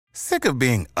Sick of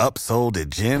being upsold at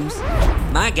gyms?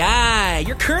 My guy,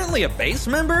 you're currently a base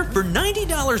member? For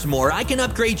 $90 more, I can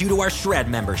upgrade you to our Shred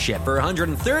membership. For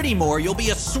 $130 more, you'll be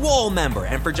a Swole member.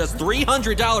 And for just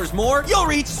 $300 more, you'll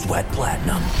reach Sweat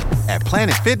Platinum. At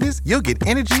Planet Fitness, you'll get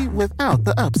energy without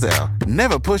the upsell.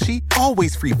 Never pushy,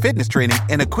 always free fitness training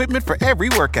and equipment for every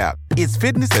workout. It's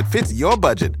fitness that fits your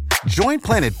budget. Join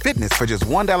Planet Fitness for just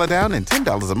 $1 down and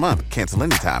 $10 a month. Cancel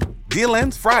anytime. Deal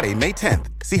ends Friday, May 10th.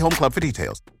 See Home Club for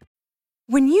details.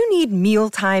 When you need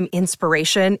mealtime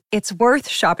inspiration, it's worth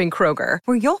shopping Kroger,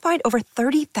 where you'll find over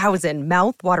 30,000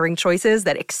 mouth-watering choices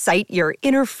that excite your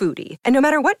inner foodie. And no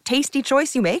matter what tasty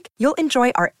choice you make, you'll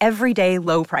enjoy our everyday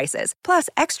low prices, plus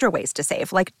extra ways to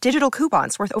save, like digital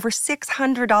coupons worth over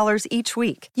 $600 each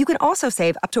week. You can also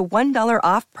save up to $1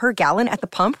 off per gallon at the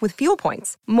pump with fuel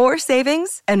points. More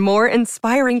savings and more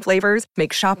inspiring flavors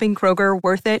make shopping Kroger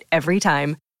worth it every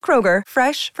time. Kroger,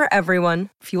 fresh for everyone.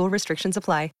 Fuel restrictions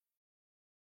apply.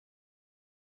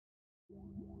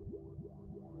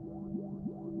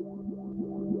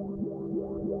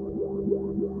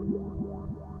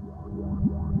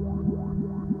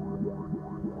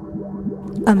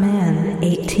 A man,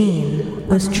 18,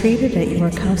 was treated at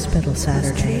York Hospital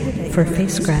Saturday for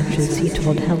face scratches he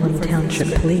told Helen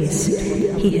Township Police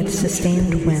he had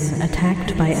sustained when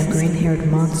attacked by a green-haired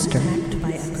monster.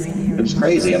 It was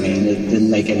crazy. I mean, it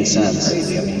didn't make any sense.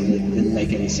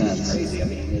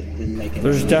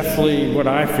 There's definitely what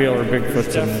I feel are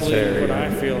Bigfoots in this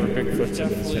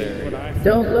area.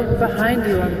 Don't look behind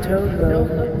you, I'm told.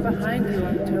 Don't look behind you,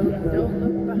 I'm told. Don't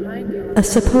look behind you. A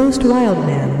supposed wild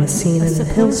man was seen in the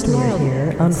hills near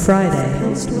here on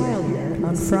Friday.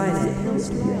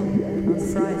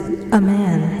 A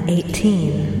man,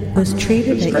 18, was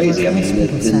treated at York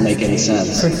Hospital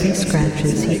Saturday for face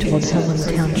scratches he told Helen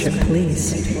Township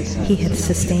Police he had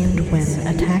sustained when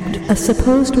attacked. A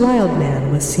supposed wild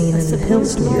man was seen in the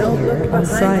hills near here on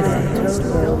Friday.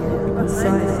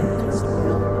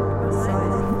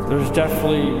 There's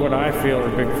definitely what I feel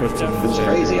are Bigfoots in this area. It was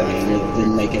crazy. I mean, it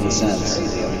didn't make any sense.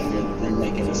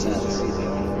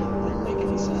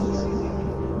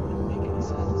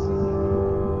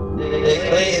 They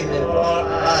claim that our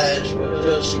eyes will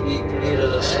just be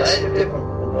either slightly different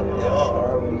from what they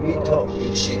are, or when we talk,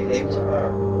 we see things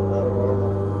are.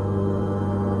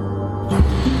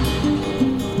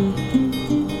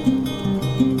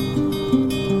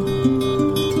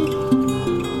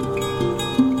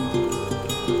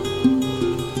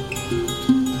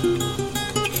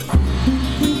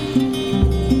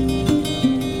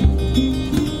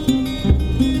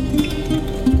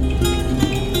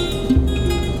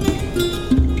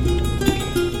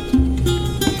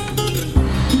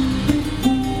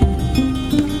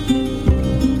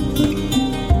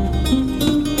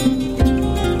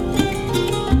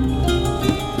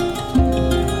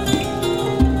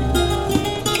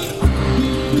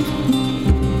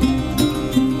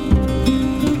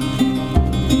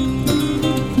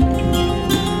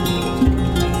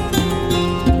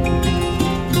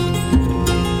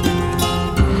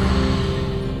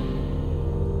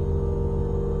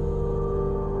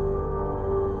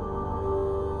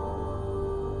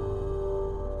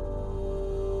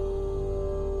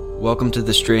 Welcome to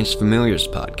the Strange Familiars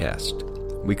podcast.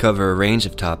 We cover a range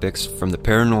of topics from the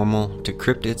paranormal to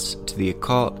cryptids to the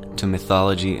occult to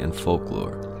mythology and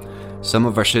folklore. Some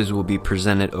of our shows will be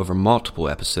presented over multiple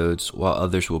episodes, while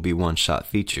others will be one-shot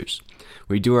features.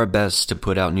 We do our best to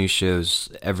put out new shows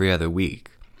every other week.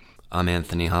 I'm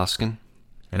Anthony Hoskin.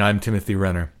 And I'm Timothy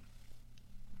Renner.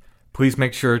 Please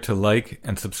make sure to like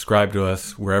and subscribe to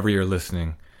us wherever you're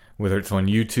listening, whether it's on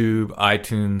YouTube,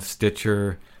 iTunes,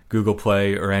 Stitcher, Google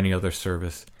Play, or any other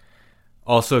service.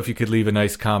 Also, if you could leave a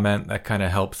nice comment, that kind of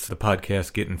helps the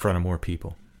podcast get in front of more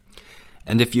people.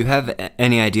 And if you have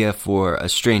any idea for a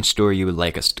strange story you would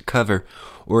like us to cover,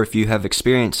 or if you have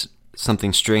experienced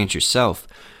something strange yourself,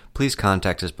 please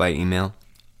contact us by email,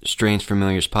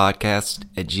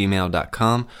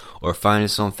 strangefamiliarspodcast@gmail.com, or find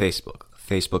us on Facebook,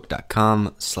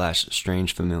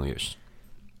 facebook.com/strangefamiliars.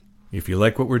 If you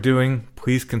like what we're doing,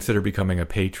 please consider becoming a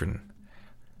patron.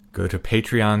 Go to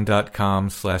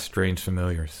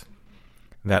patreon.com/strangefamiliars.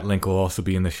 That link will also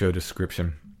be in the show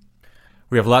description.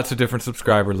 We have lots of different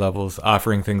subscriber levels,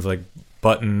 offering things like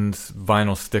buttons,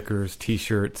 vinyl stickers,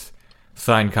 t-shirts,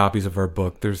 signed copies of our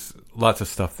book. There's lots of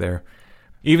stuff there.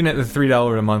 Even at the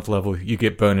 $3 a month level, you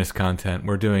get bonus content.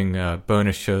 We're doing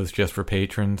bonus shows just for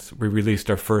patrons. We released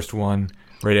our first one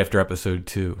right after episode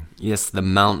 2. Yes, the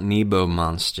Mount Nebo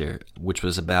monster, which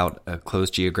was about a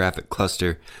closed geographic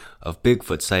cluster of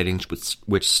Bigfoot sightings,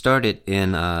 which started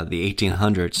in the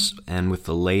 1800s, and with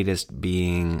the latest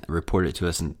being reported to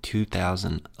us in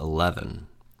 2011.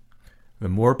 The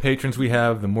more patrons we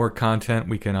have, the more content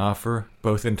we can offer,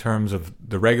 both in terms of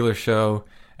the regular show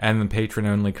and the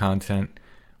patron-only content.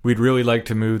 We'd really like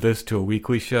to move this to a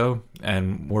weekly show,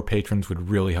 and more patrons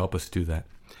would really help us do that.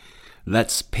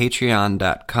 That's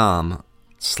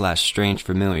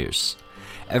patreon.com/strangefamiliars.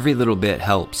 Every little bit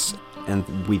helps,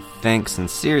 and we thank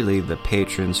sincerely the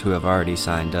patrons who have already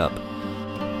signed up.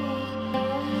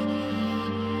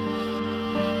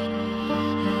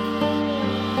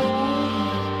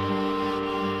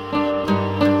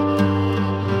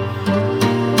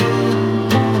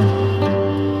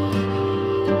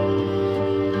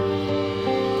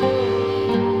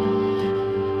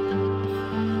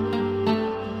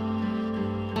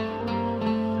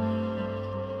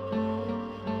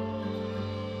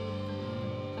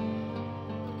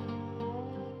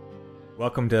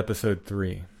 Welcome to episode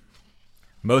 3.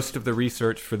 Most of the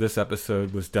research for this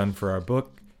episode was done for our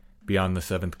book, Beyond the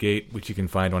Seventh Gate, which you can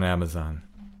find on Amazon.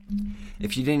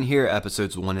 If you didn't hear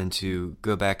episodes 1 and 2,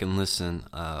 go back and listen.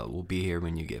 We'll be here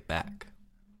when you get back.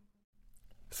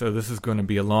 So this is going to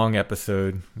be a long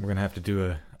episode. We're going to have to do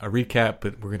a recap,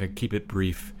 but we're going to keep it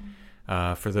brief.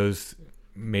 For those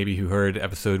maybe who heard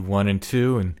episode 1 and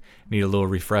 2 and need a little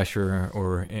refresher,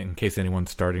 or in case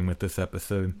anyone's starting with this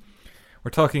episode, we're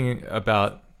talking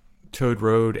about Toad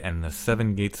Road and the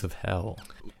Seven Gates of Hell.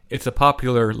 It's a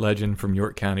popular legend from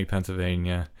York County,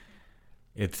 Pennsylvania.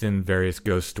 It's in various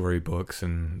ghost story books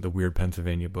and the Weird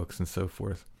Pennsylvania books and so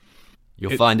forth.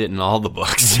 You'll find it in all the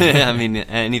books. I mean,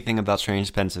 anything about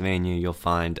Strange Pennsylvania, you'll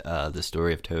find the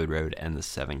story of Toad Road and the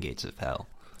Seven Gates of Hell.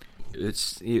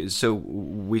 So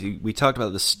we talked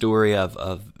about the story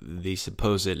of the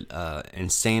supposed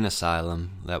insane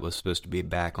asylum that was supposed to be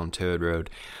back on Toad Road,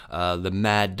 the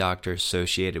mad doctor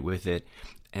associated with it,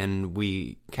 and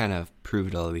we kind of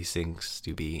proved all these things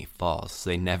to be false.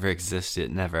 They never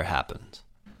existed, never happened.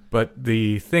 But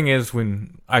the thing is,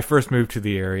 when I first moved to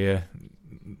the area,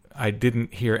 I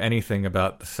didn't hear anything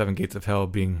about the Seven Gates of Hell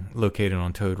being located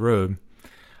on Toad Road.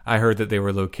 I heard that they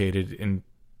were located in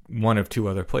one of two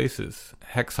other places,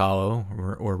 Hex Hollow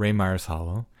or Ray Myers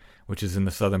Hollow, which is in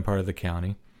the southern part of the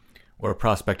county, or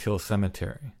Prospect Hill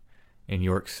Cemetery in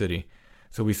York City.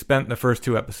 So we spent the first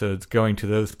 2 episodes going to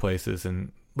those places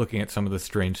and looking at some of the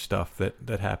strange stuff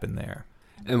that happened there.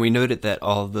 And we noted that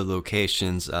all the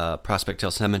locations, Prospect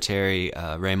Hill Cemetery,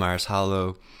 Ray Myers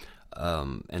Hollow,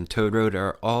 and Toad Road,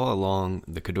 are all along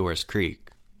the Codorus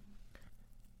Creek.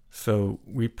 So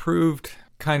we proved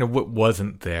kind of what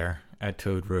wasn't there at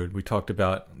Toad Road. We talked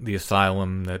about the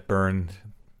asylum that burned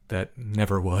that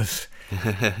never was.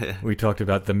 We talked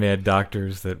about the mad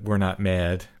doctors that were not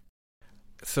mad.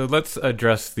 So let's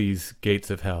address these gates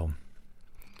of hell.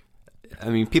 I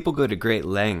mean, people go to great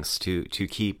lengths to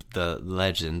keep the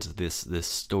legend, this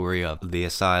story of the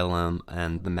asylum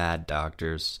and the mad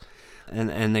doctors,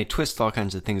 and they twist all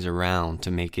kinds of things around to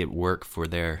make it work for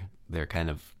their kind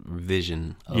of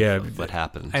vision of what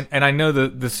happened. And I know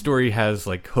the story has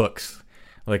like hooks.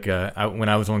 Like when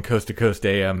I was on Coast to Coast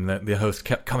AM, the host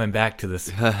kept coming back to this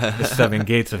the Seven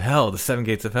Gates of Hell, the Seven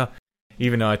Gates of Hell.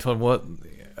 Even though I told him,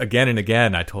 again and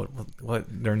again, I told him,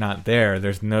 they're not there.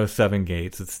 There's no seven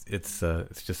gates. It's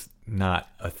just not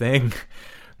a thing.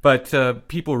 But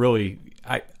people really,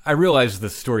 I realize the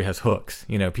story has hooks.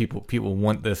 You know, people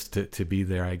want this to be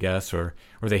there, I guess, or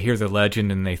they hear the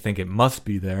legend and they think it must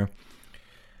be there.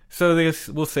 So they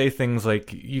will say things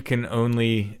like, you can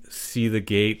only see the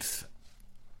gates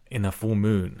in a full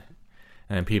moon.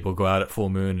 And people go out at full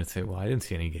moon and say, well, I didn't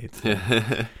see any gates.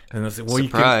 And they'll say, well,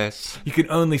 surprise. You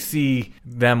can only see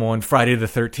them on Friday the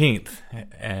 13th.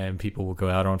 And people will go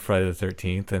out on Friday the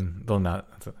 13th and they'll not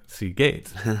see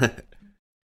gates.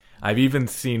 I've even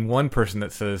seen one person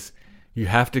that says, you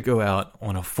have to go out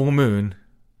on a full moon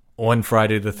on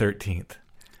Friday the 13th.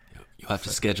 You have to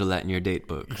schedule that in your date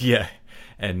book. Yeah.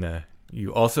 And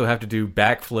you also have to do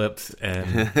backflips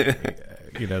and...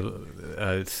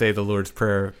 say the Lord's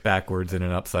Prayer backwards in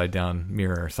an upside-down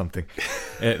mirror or something.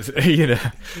 It's,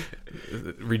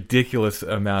 ridiculous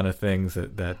amount of things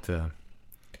that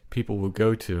people will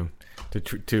go to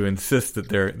insist that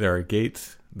there are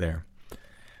gates there.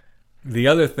 The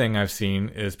other thing I've seen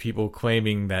is people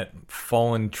claiming that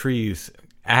fallen trees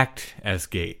act as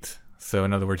gates. So,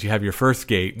 in other words, you have your first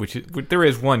gate, there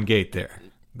is one gate there.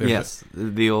 Yes,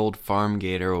 the old farm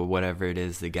gate or whatever it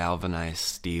is, the galvanized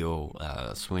steel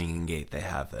swinging gate they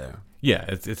have there. Yeah,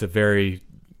 it's a very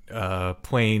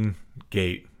plain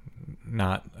gate,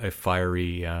 not a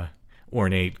fiery,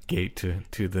 ornate gate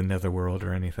to the netherworld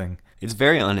or anything. It's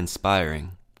very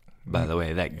uninspiring. by the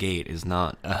way. That gate is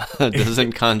not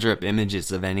doesn't conjure up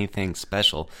images of anything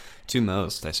special to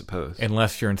most, I suppose.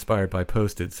 Unless you're inspired by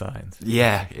posted signs.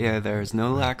 Yeah, there's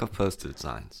no lack of posted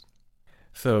signs.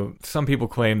 So some people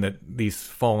claim that these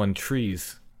fallen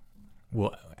trees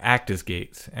will act as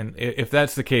gates. And if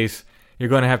that's the case, you're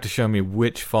going to have to show me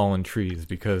which fallen trees,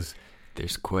 because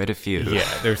there's quite a few. Yeah,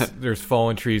 there's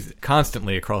fallen trees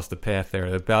constantly across the path there.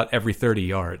 About every 30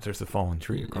 yards, there's a fallen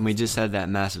tree. And we just had that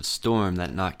massive storm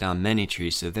that knocked down many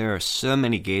trees, so there are so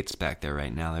many gates back there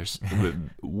right now. There's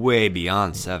way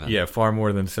beyond 7. Yeah, far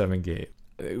more than 7 gates.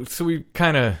 So we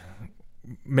kind of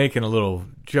making a little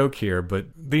joke here, but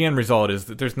the end result is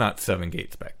that there's not 7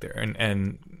 gates back there.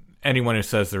 And anyone who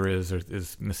says there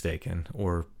is mistaken,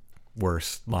 or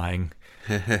worse, lying.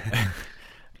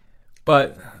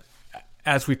 But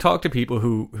as we talk to people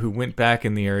who went back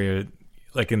in the area,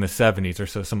 like in the 70s or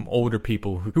so, some older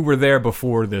people who were there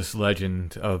before this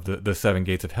legend of the 7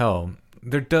 gates of hell,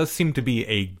 there does seem to be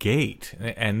a gate.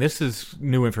 And this is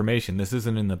new information. This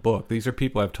isn't in the book. These are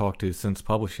people I've talked to since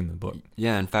publishing the book.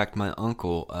 Yeah, in fact, my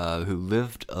uncle, who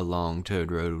lived along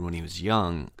Toad Road when he was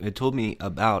young, had told me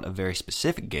about a very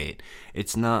specific gate.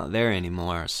 It's not there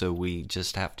anymore, so we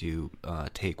just have to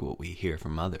take what we hear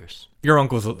from others. Your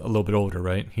uncle's a little bit older,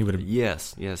 right? He would have.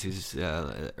 Yes, he's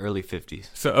early 50s.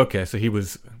 So he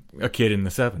was a kid in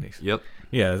the 70s. Yep.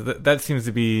 Yeah, that seems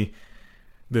to be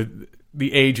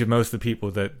the age of most of the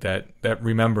people that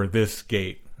remember this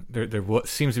gate. There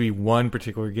seems to be one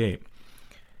particular gate,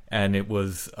 and it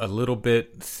was a little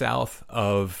bit south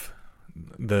of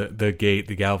the gate,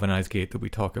 the galvanized gate that we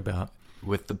talk about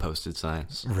with the posted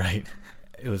signs. Right.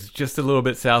 It was just a little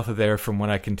bit south of there, from what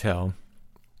I can tell.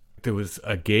 There was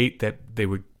a gate that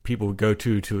people would go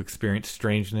to experience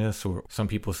strangeness, or some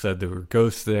people said there were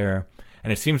ghosts there,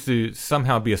 and it seems to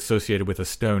somehow be associated with a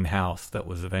stone house that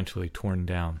was eventually torn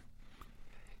down.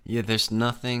 Yeah, there's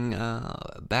nothing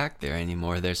back there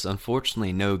anymore. There's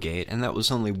unfortunately no gate, and that was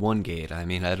only one gate. I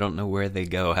mean, I don't know where they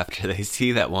go after they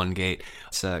see that one gate.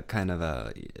 It's a kind of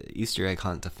a Easter egg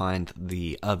hunt to find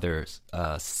the other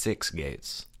 6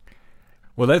 gates.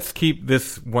 Well, let's keep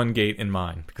this one gate in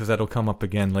mind, because that'll come up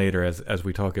again later as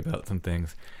we talk about some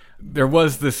things. There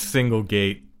was this single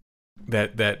gate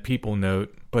that people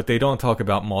note, but they don't talk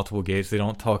about multiple gates. They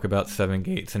don't talk about 7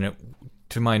 gates, and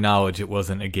to my knowledge, it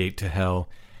wasn't a gate to hell.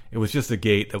 It was just a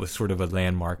gate that was sort of a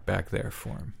landmark back there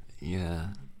for him. Yeah.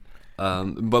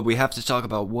 But we have to talk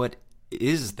about what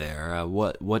is there,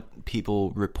 what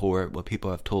people report, what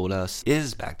people have told us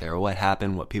is back there, what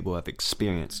happened, what people have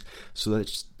experienced. So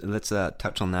let's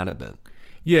touch on that a bit.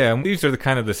 Yeah, and these are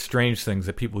the strange things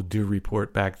that people do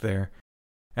report back there.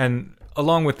 And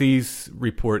along with these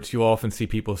reports, you often see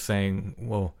people saying,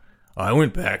 well, I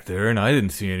went back there and I didn't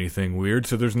see anything weird,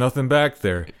 so there's nothing back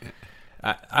there.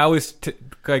 I always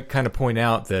kind of point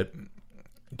out that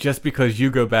just because you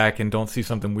go back and don't see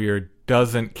something weird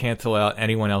doesn't cancel out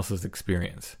anyone else's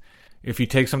experience. If you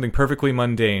take something perfectly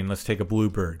mundane, let's take a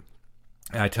bluebird,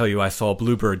 and I tell you I saw a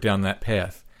bluebird down that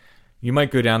path, you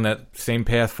might go down that same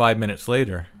path 5 minutes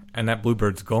later, and that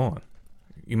bluebird's gone.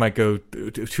 You might go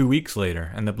 2 weeks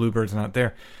later, and the bluebird's not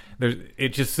there. It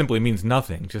just simply means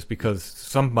nothing, just because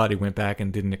somebody went back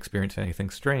and didn't experience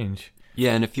anything strange.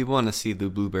 Yeah, and if you want to see the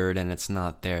bluebird and it's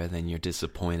not there, then you're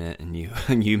disappointed, and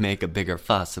you make a bigger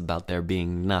fuss about there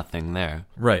being nothing there.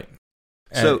 Right.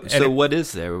 So what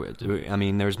is there? I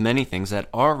mean, there's many things that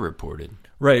are reported.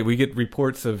 Right. We get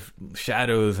reports of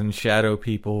shadows and shadow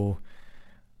people,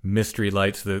 mystery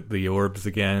lights, the orbs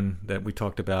again that we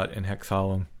talked about in Hex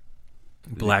Hollow.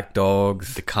 Black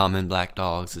dogs. The common black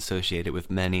dogs associated with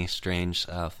many strange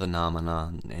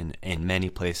phenomena in many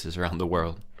places around the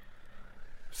world.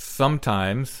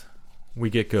 Sometimes we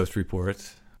get ghost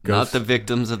reports. Not the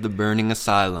victims of the burning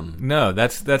asylum. No,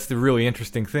 that's the really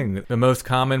interesting thing. The most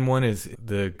common one is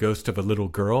the ghost of a little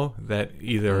girl that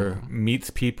either meets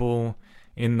people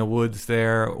in the woods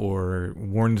there or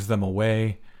warns them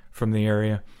away from the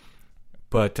area.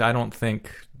 But I don't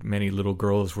think many little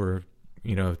girls were,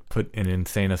 put in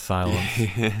insane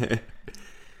asylums.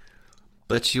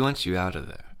 But she wants you out of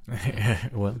there.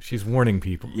 Well, she's warning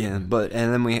people. Yeah, and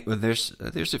then there's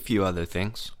a few other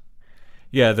things.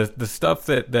 Yeah, the stuff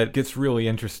that gets really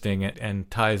interesting and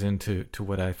ties into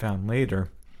what I found later.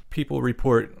 People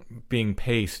report being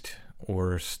paced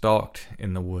or stalked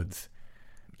in the woods.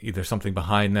 Either something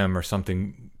behind them or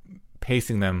something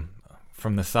pacing them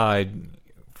from the side,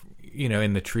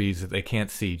 in the trees that they can't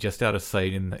see, just out of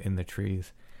sight in the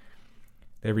trees.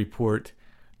 They report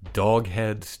dog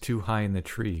heads too high in the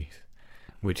trees,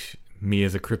 which me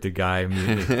as a cryptid guy,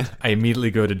 I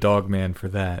immediately go to Dogman for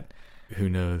that. Who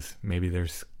knows? Maybe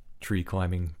there's tree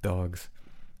climbing dogs.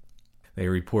 They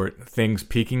report things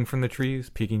peeking from the trees,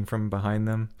 peeking from behind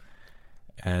them.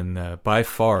 And by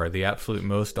far, the absolute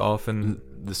most often...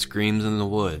 The screams in the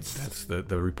woods. That's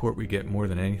the report we get more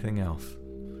than anything else.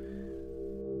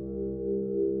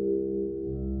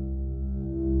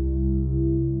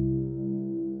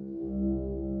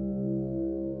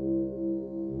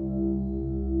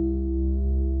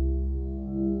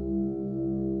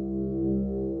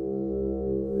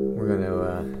 We're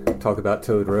going to talk about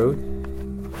Toad Road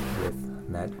with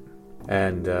Matt.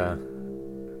 And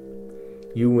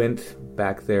you went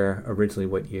back there originally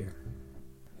what year?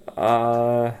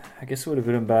 I guess it would have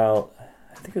been about,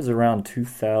 I think it was around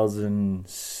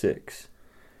 2006.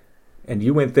 And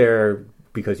you went there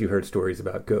because you heard stories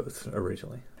about ghosts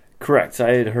originally? Correct.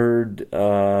 I had heard,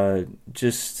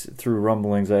 just through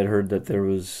rumblings, I had heard that there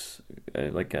was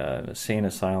like an insane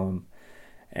asylum,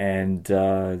 and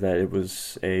that it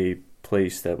was a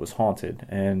place that was haunted.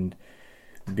 And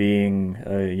being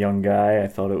a young guy, I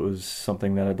thought it was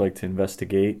something that I'd like to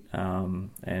investigate,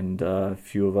 and a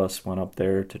few of us went up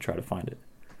there to try to find it.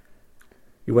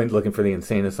 You went looking for the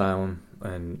insane asylum,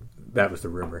 and that was the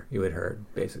rumor you had heard,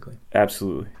 basically.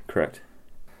 Absolutely, correct.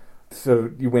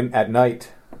 So you went at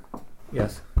night,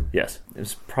 yes? Yes. It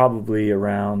was probably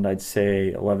around, I'd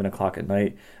say, 11 o'clock at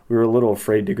night. We were a little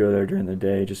afraid to go there during the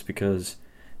day just because,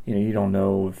 you don't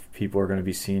know if people are going to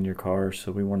be seeing your car,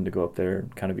 so we wanted to go up there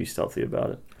and kind of be stealthy about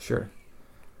it. Sure.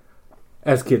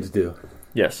 As kids do.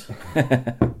 Yes.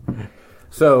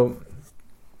 So,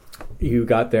 you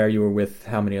got there, you were with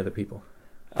how many other people?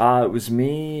 It was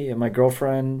me and my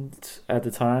girlfriend at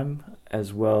the time,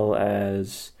 as well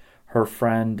as her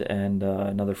friend and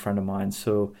another friend of mine,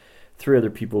 so 3 other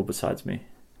people besides me.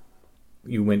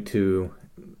 You went to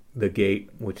the gate,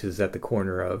 which is at the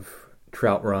corner of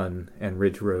Trout Run and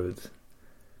Ridge Roads,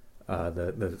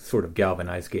 the sort of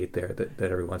galvanized gate there that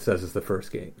everyone says is the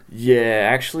first gate. Yeah,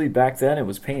 actually back then it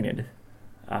was painted.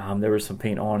 There was some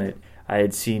paint on it. I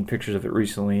had seen pictures of it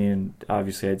recently, and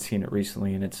obviously I'd seen it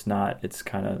recently, and it's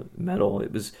kind of metal.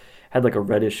 It had like a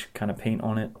reddish kind of paint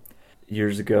on it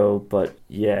years ago, but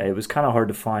yeah, it was kind of hard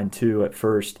to find too at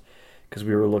first because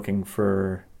we were looking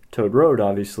for Toad Road,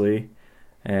 obviously,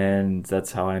 and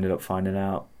that's how I ended up finding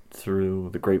out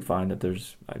through the grapevine that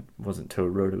it wasn't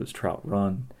Toad Road, it was Trout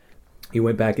Run. You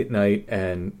went back at night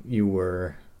and you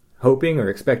were hoping or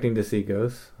expecting to see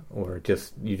ghosts, or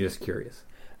just curious?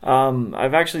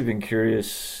 I've actually been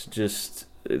curious. Just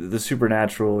the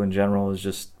supernatural in general has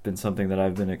just been something that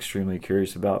I've been extremely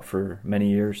curious about for many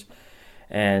years,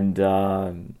 and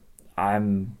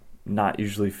I'm not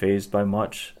usually fazed by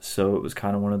much, so it was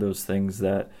kind of one of those things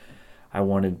that I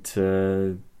wanted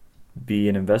to be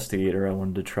an investigator. I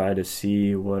wanted to try to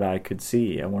see what I could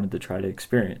see. I wanted to try to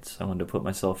experience. I wanted to put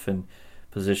myself in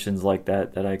positions like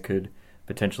that I could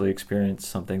potentially experience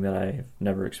something that I've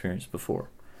never experienced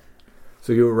before.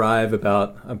 So you arrive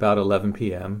about 11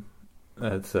 p.m.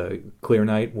 It's a clear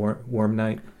night, warm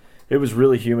night. It was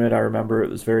really humid. I remember it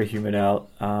was very humid out.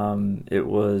 It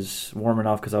was warm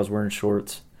enough because I was wearing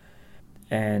shorts,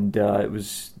 and it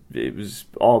was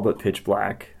all but pitch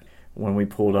black. When we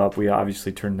pulled up, we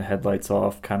obviously turned the headlights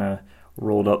off, kind of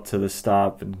rolled up to the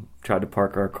stop and tried to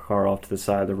park our car off to the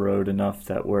side of the road enough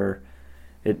that where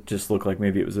it just looked like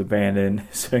maybe it was abandoned,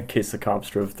 so in case the cops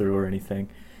drove through or anything.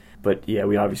 But yeah,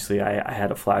 I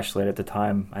had a flashlight at the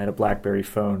time. I had a BlackBerry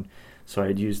phone, so I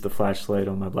had used the flashlight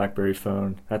on my BlackBerry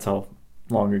phone. That's how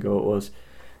long ago it was.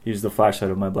 Used the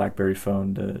flashlight on my BlackBerry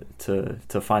phone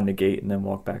to find the gate and then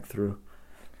walk back through.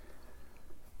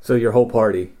 So your whole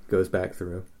party goes back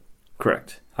through?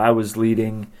 Correct. I was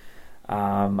leading.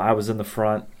 I was in the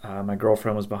front. My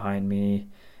girlfriend was behind me,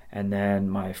 and then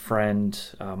my friend,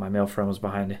 my male friend, was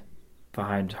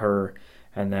behind her,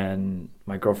 and then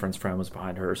my girlfriend's friend was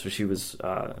behind her. So she was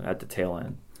at the tail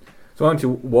end. So why don't you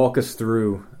walk us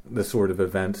through the sort of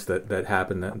events that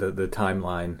happened, the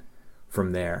timeline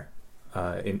from there,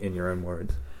 in your own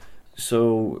words.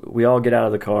 So we all get out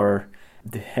of the car.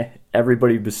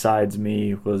 Everybody besides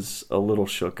me was a little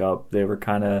shook up. They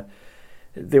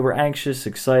were anxious,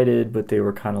 excited, but they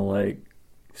were kind of like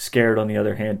scared on the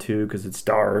other hand too, because it's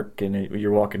dark and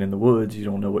you're walking in the woods. You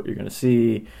don't know what you're going to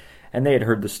see. And they had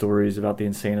heard the stories about the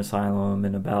insane asylum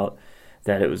and about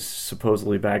that it was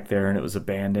supposedly back there and it was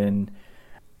abandoned.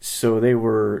 So they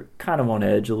were kind of on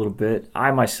edge a little bit.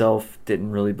 I myself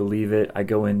didn't really believe it. I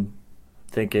go in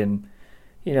thinking,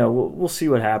 we'll see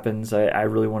what happens. I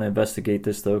really want to investigate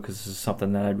this, though, because this is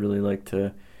something that I'd really like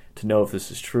to know if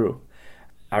this is true.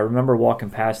 I remember walking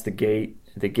past the gate.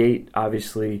 The gate,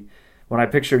 obviously, when I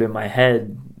pictured in my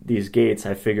head these gates,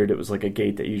 I figured it was like a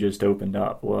gate that you just opened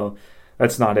up. Well,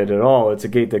 That's not it at all. It's a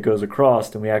gate that goes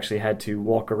across, and we actually had to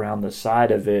walk around the side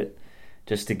of it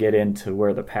just to get into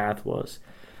where the path was.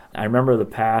 I remember the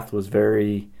path was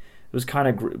it was kind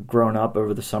of grown up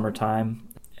over the summertime.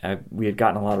 We had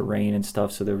gotten a lot of rain and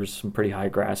stuff, so there was some pretty high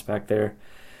grass back there.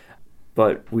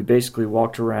 But we basically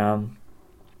walked around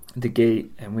the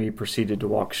gate, and we proceeded to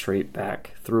walk straight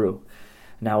back through.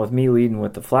 Now, with me leading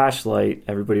with the flashlight,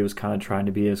 everybody was kind of trying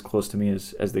to be as close to me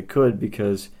as they could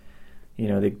because, you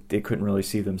know, they couldn't really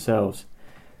see themselves.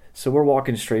 So we're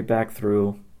walking straight back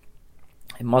through.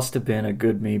 It must have been a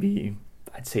good maybe,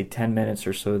 I'd say 10 minutes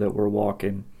or so that we're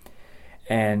walking.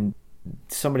 And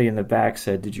somebody in the back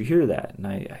said, "Did you hear that?" And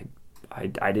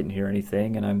I didn't hear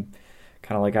anything. And I'm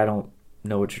kind of like, "I don't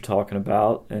know what you're talking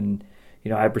about." And,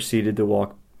 you know, I proceeded to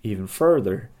walk even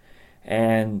further.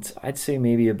 And I'd say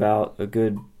maybe about a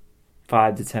good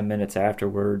 5 to 10 minutes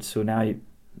afterwards. So now you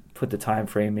put the time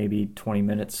frame, maybe 20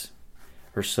 minutes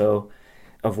or so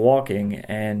of walking,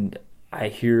 and I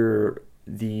hear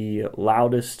the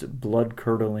loudest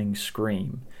blood-curdling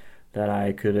scream that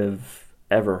I could have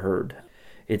ever heard.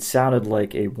 It sounded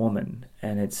like a woman,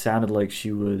 and it sounded like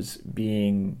she was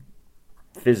being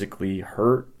physically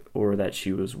hurt or that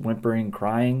she was whimpering,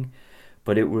 crying,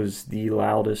 but it was the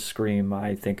loudest scream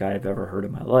I think I've ever heard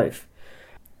in my life.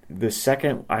 The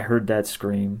second I heard that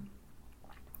scream,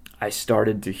 I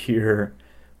started to hear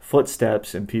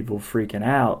footsteps and people freaking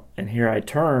out, and here I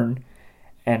turn,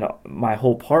 and my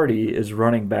whole party is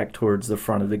running back towards the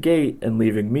front of the gate and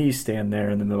leaving me stand there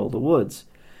in the middle of the woods.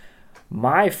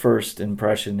 My first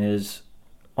impression is,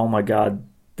 oh my God,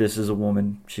 this is a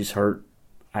woman. She's hurt.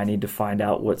 I need to find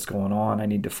out what's going on. I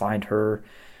need to find her.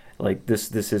 Like,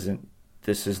 this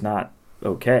is not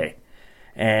okay.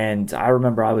 And I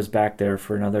remember I was back there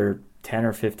for another 10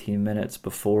 or 15 minutes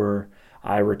before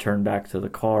I returned back to the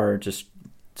car, just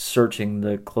searching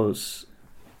the close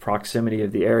proximity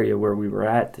of the area where we were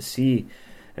at to see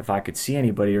if I could see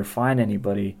anybody or find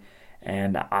anybody.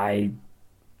 And I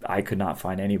could not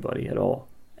find anybody at all.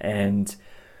 And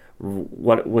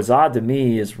what was odd to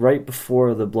me is right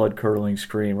before the blood-curdling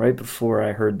scream, right before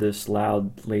I heard this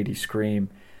loud lady scream,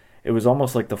 it was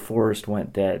almost like the forest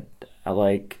went dead.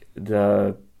 Like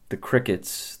the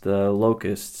crickets, the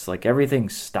locusts, like everything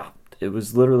stopped. It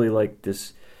was literally like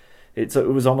this. It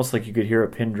was almost like you could hear a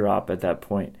pin drop at that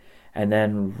point. And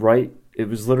then it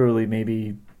was literally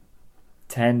maybe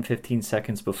 10, 15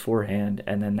 seconds beforehand,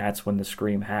 and then that's when the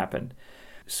scream happened.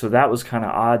 So that was kind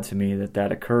of odd to me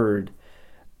that occurred.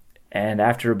 And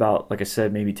after about, like I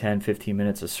said, maybe 10, 15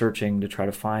 minutes of searching to try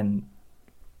to find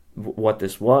what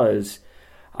this was,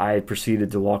 I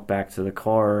proceeded to walk back to the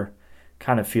car,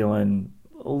 kind of feeling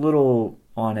a little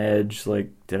on edge,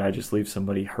 like, did I just leave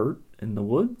somebody hurt in the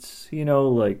woods? You know,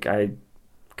 like, I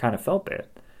kind of felt bad.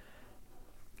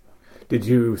 Did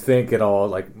you think at all,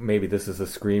 like, maybe this is a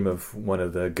scream of one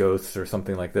of the ghosts or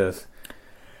something like this?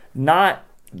 That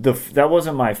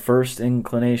wasn't my first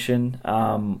inclination.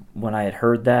 When I had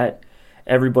heard that,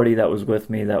 everybody that was with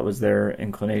me, that was their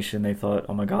inclination. They thought,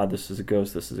 oh my God, this is a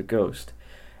ghost, this is a ghost.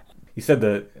 You said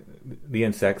the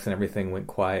insects and everything went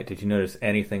quiet. Did you notice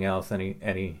anything else,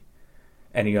 any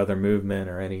other movement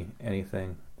or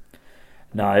anything?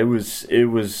 No, it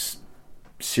was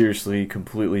seriously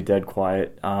completely dead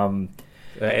quiet.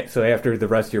 So after the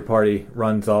rest of your party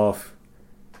runs off,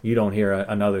 you don't hear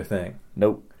another thing?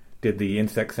 Nope. Did the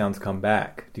insect sounds come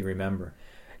back? Do you remember?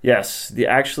 Yes.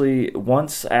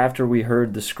 Once after we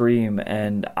heard the scream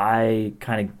and I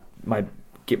kind of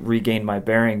regained my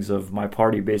bearings of my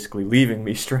party basically leaving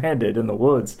me stranded in the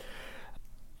woods,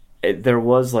 there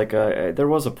was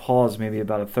a pause, maybe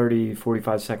about a 30,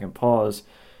 45 second pause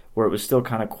where it was still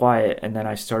kind of quiet, and then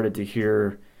I started to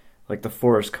hear like the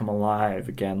forest come alive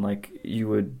again, it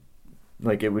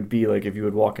would be like if you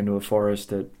would walk into a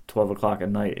forest at 12 o'clock at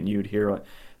night and you would hear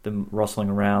them rustling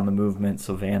around, the movements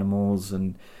of animals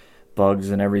and bugs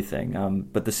and everything.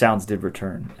 But the sounds did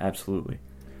return, absolutely.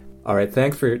 All right,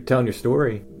 thanks for telling your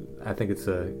story. I think it's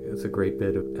a great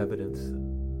bit of evidence.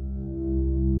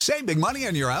 Save big money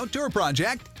on your outdoor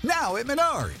project now at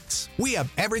Menards. We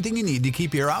have everything you need to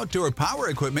keep your outdoor power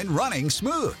equipment running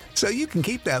smooth, so you can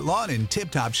keep that lawn in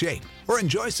tip-top shape or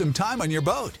enjoy some time on your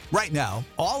boat. Right now,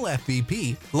 all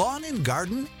FVP, lawn and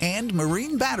garden, and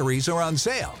marine batteries are on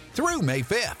sale through May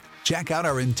 5th. Check out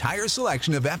our entire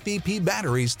selection of FVP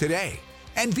batteries today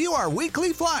and view our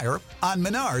weekly flyer on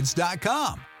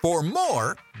Menards.com for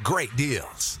more great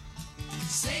deals.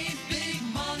 Save big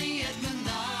money at Menards.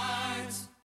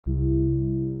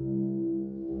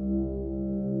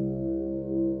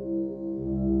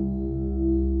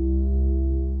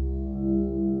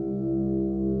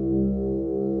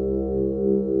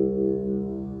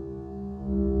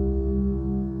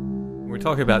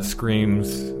 talk about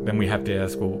screams, then we have to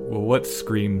ask, well, what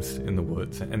screams in the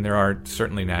woods? And there are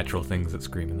certainly natural things that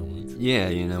scream in the woods.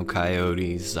 Yeah,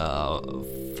 coyotes,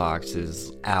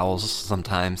 foxes, owls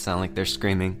sometimes sound like they're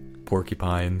screaming.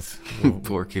 Porcupines.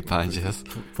 Porcupines, yes.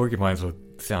 Porcupines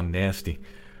would sound nasty.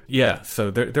 Yeah, so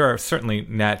there are certainly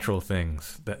natural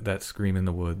things that scream in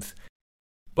the woods.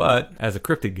 But as a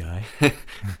cryptid guy,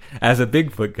 as a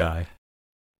Bigfoot guy,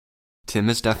 Tim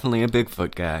is definitely a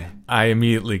Bigfoot guy. I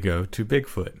immediately go to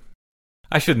Bigfoot.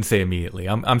 I shouldn't say immediately.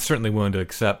 I'm certainly willing to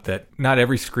accept that not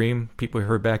every scream people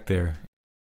heard back there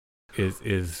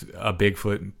is a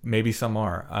Bigfoot. Maybe some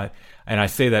are. And I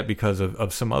say that because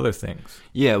of some other things.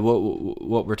 Yeah,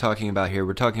 what we're talking about here,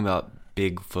 we're talking about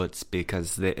Bigfoots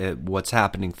because what's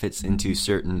happening fits into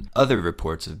certain other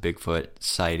reports of Bigfoot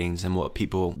sightings and what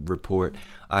people report.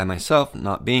 I myself,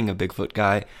 not being a Bigfoot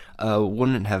guy,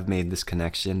 wouldn't have made this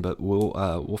connection, but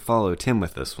we'll follow Tim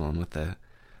with this one.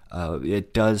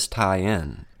 It does tie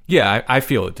in. Yeah, I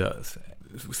feel it does.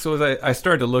 So as I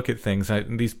started to look at things,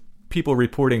 these people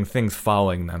reporting things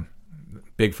following them,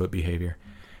 Bigfoot behavior.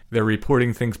 They're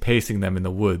reporting things pacing them in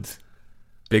the woods,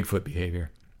 Bigfoot behavior.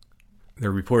 They're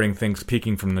reporting things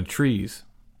peeking from the trees,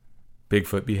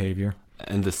 Bigfoot behavior.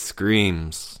 And the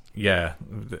screams. Yeah,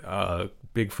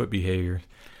 Bigfoot behavior.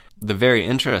 The very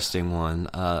interesting one,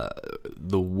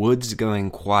 the woods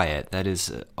going quiet, that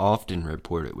is often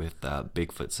reported with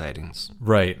Bigfoot sightings.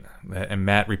 Right, and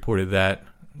Matt reported that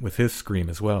with his scream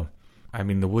as well. I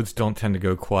mean, the woods don't tend to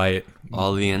go quiet.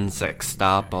 All the insects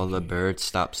stop, all the birds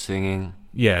stop singing.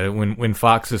 Yeah, when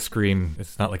foxes scream,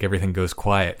 it's not like everything goes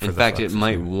quiet. In fact, it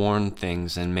might warn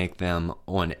things and make them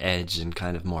on edge and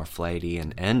kind of more flighty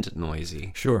and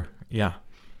noisy. Sure, yeah.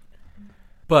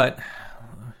 But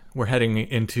we're heading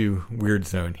into weird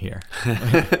zone here.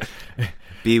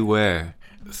 Beware.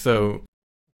 So,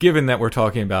 given that we're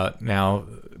talking about now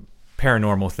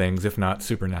paranormal things, if not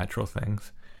supernatural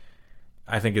things,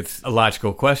 I think it's a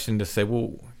logical question to say,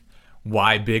 well,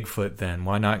 why Bigfoot then?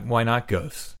 Why not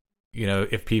ghosts?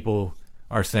 If people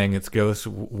are saying it's ghosts,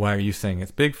 why are you saying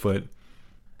it's Bigfoot?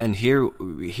 And here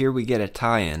we get a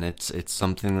tie-in. It's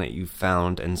something that you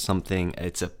found, and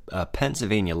it's a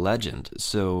Pennsylvania legend.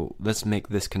 So let's make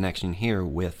this connection here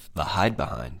with the hide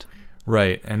behind.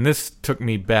 Right, and this took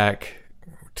me back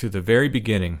to the very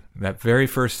beginning. That very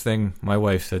first thing my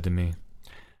wife said to me.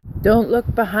 Don't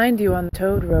look behind you on the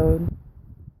Toad Road.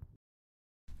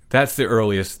 That's the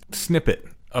earliest snippet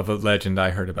of a legend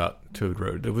I heard about Toad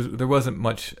Road. There wasn't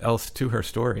much else to her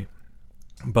story,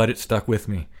 but it stuck with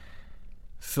me.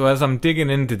 So as I'm digging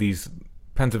into these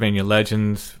Pennsylvania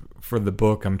legends for the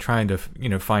book, I'm trying to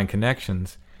find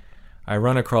connections. I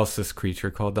run across this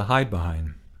creature called the hide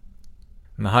behind.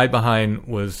 And the hide behind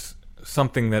was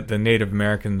something that the Native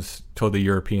Americans told the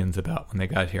Europeans about when they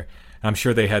got here. And I'm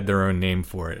sure they had their own name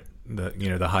for it.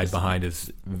 The hide behind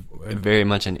is very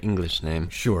much an English name.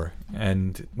 Sure,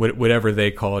 and whatever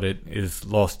they called it is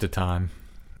lost to time.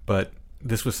 But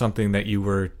this was something that you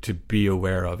were to be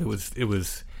aware of.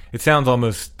 It sounds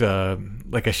almost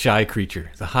like a shy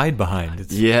creature. The hide behind.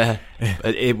 Yeah,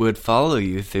 but it would follow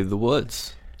you through the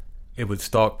woods. It would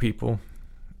stalk people,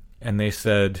 and they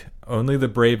said only the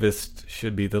bravest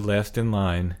should be the last in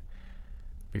line,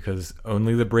 because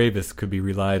only the bravest could be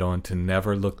relied on to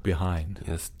never look behind.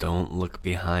 Yes, don't look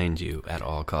behind you at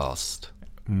all cost.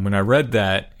 When I read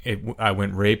that, I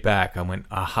went right back. I went,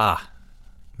 aha,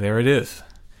 there it is.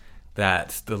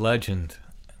 That's the legend.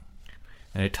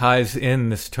 And it ties in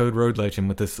this Toad Road legend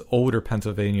with this older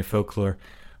Pennsylvania folklore,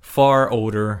 far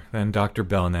older than Dr.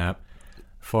 Belknap,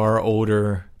 far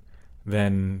older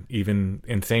than even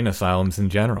insane asylums in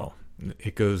general.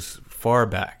 It goes far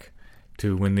back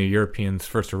to when the Europeans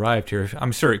first arrived here.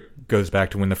 I'm sure it goes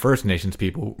back to when the First Nations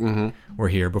people were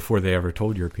here before they ever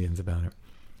told Europeans about it.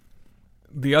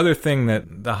 The other thing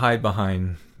that the hide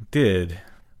behind did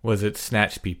was it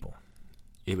snatched people.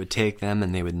 It would take them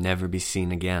and they would never be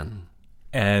seen again.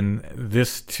 And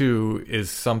this, too, is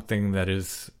something that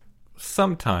is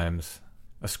sometimes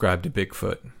ascribed to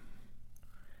Bigfoot.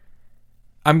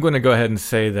 I'm going to go ahead and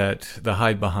say that the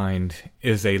hide behind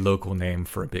is a local name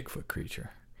for a Bigfoot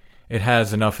creature. It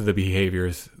has enough of the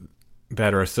behaviors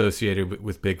that are associated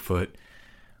with Bigfoot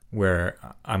where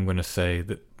I'm going to say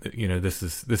that this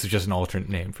is just an alternate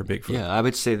name for Bigfoot. Yeah, I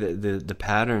would say that the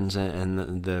patterns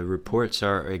and the reports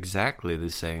are exactly the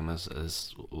same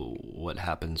as what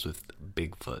happens with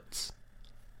Bigfoots.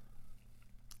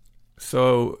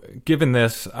 So, given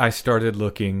this, I started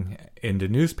looking into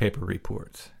newspaper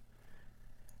reports.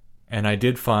 And I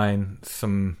did find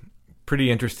some pretty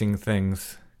interesting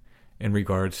things in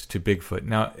regards to Bigfoot.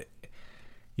 Now,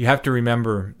 you have to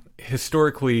remember,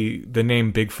 historically, the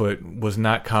name Bigfoot was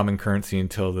not common currency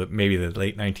until maybe the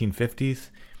late 1950s,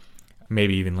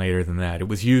 maybe even later than that. It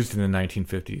was used in the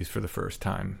 1950s for the first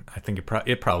time. I think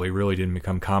it probably really didn't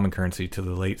become common currency till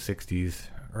the late 60s,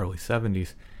 early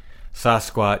 70s.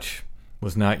 Sasquatch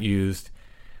was not used.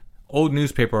 Old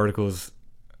newspaper articles,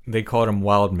 they called them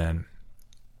wild men.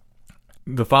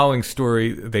 The following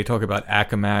story, they talk about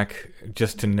Accomack.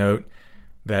 Just to note,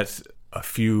 that's a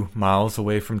few miles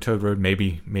away from Toad Road,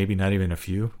 maybe not even a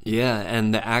few. Yeah,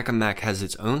 and the Accomack has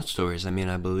its own stories. I mean,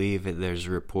 I believe there's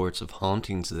reports of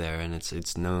hauntings there, and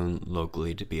it's known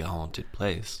locally to be a haunted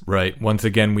place. Right. Once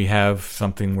again, we have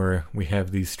something where we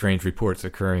have these strange reports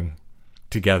occurring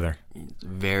together.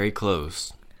 Very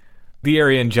close. The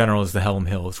area in general is the Helm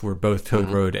Hills, where both Toad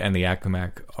Road and the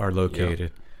Accomack are located.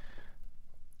 Yep.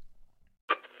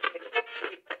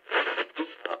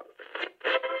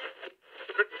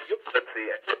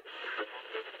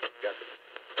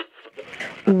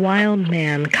 Wild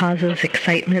man causes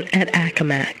excitement at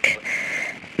Accomack.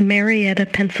 Marietta,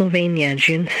 Pennsylvania,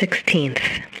 June 16th.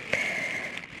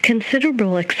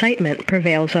 Considerable excitement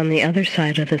prevails on the other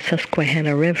side of the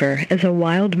Susquehanna River as a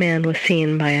wild man was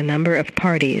seen by a number of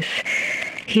parties.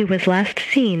 He was last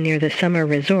seen near the summer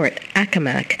resort,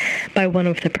 Accomack, by one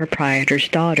of the proprietor's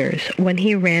daughters when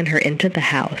he ran her into the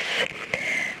house.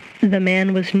 The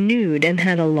man was nude and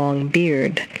had a long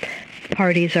beard.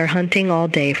 Parties are hunting all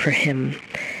day for him.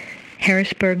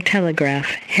 Harrisburg Telegraph,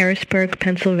 Harrisburg,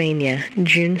 Pennsylvania,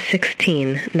 June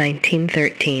 16,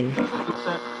 1913.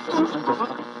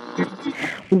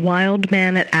 Wild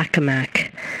man at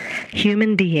Accomack.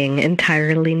 Human being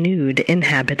entirely nude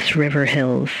inhabits River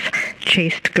Hills.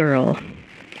 Chaste girl.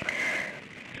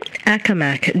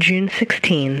 Accomack, June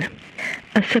 16.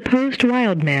 A supposed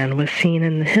wild man was seen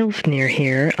in the hills near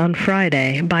here on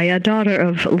Friday by a daughter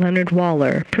of Leonard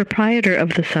Waller, proprietor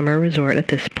of the summer resort at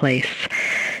this place.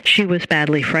 She was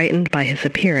badly frightened by his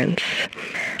appearance.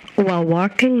 While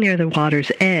walking near the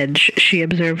water's edge, she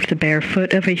observed the bare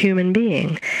foot of a human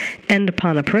being, and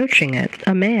upon approaching it,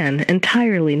 a man,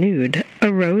 entirely nude,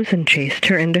 arose and chased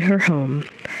her into her home.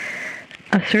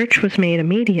 A search was made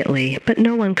immediately, but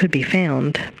no one could be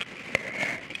found.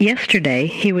 Yesterday,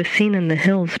 he was seen in the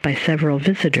hills by several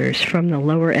visitors from the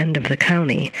lower end of the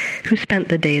county, who spent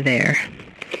the day there.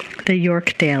 The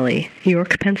York Daily,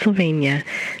 York, Pennsylvania,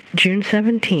 June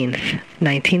 17th,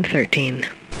 1913.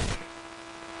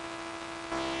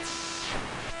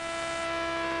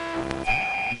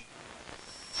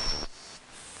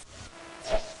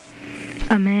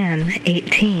 A man,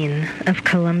 18, of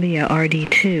Columbia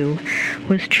RD2,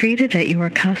 was treated at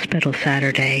York Hospital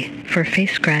Saturday for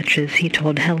face scratches he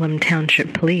told Hellam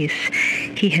Township Police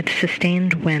he had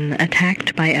sustained when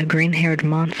attacked by a green-haired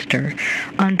monster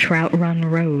on Trout Run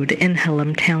Road in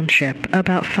Hellam Township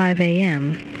about 5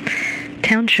 a.m.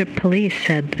 Township Police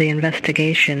said the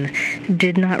investigation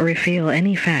did not reveal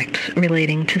any facts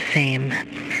relating to same.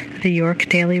 The York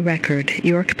Daily Record,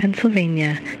 York,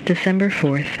 Pennsylvania, December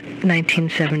 4th,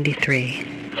 1973.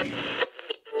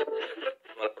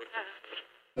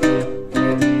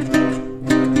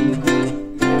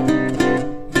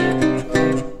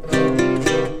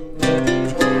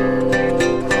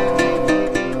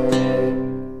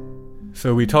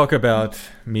 So we talk about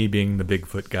me being the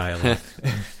Bigfoot guy,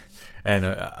 and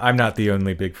I'm not the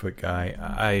only Bigfoot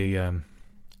guy.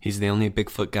 He's the only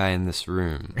Bigfoot guy in this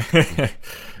room.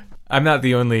 I'm not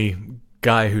the only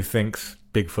guy who thinks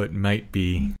Bigfoot might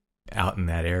be out in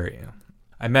that area.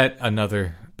 I met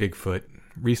another Bigfoot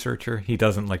researcher. He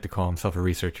doesn't like to call himself a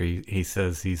researcher. He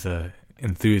says he's a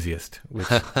enthusiast, which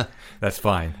that's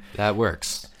fine. That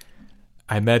works.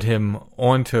 I met him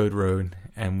on Toad Road,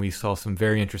 and we saw some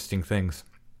very interesting things,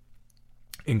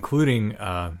 including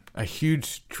a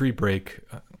huge tree break.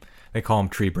 They call them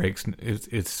tree breaks.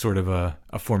 It's sort of a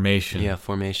formation. Yeah,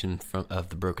 formation of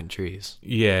the broken trees.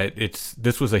 Yeah,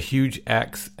 this was a huge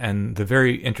X, and the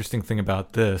very interesting thing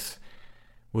about this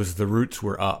was the roots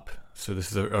were up. So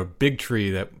this is a big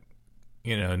tree that,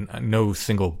 no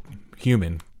single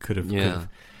human could have,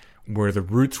 where the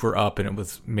roots were up and it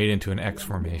was made into an X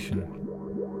formation.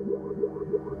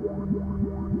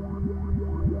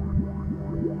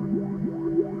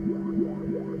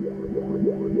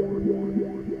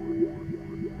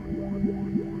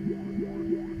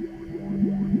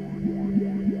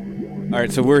 All right,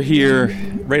 so we're here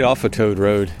right off of Toad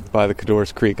Road by the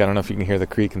Codorus Creek. I don't know if you can hear the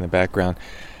creek in the background.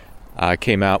 I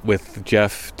came out with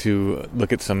Jeff to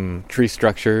look at some tree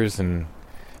structures and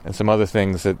some other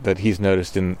things that he's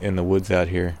noticed in the woods out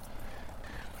here.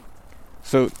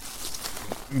 So,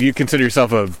 do you consider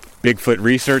yourself a Bigfoot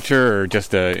researcher or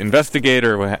just an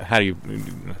investigator? How do you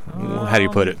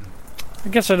put it? I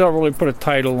guess I don't really put a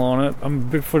title on it. I'm a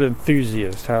Bigfoot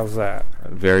enthusiast. How's that?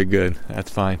 Very good.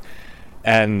 That's fine.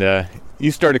 And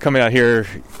you started coming out here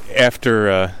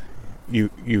after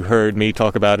you heard me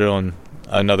talk about it on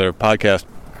another podcast.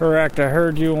 Correct. I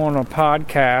heard you on a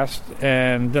podcast,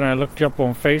 and then I looked you up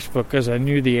on Facebook because I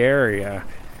knew the area,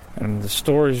 and the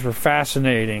stories were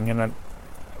fascinating. And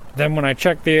then when I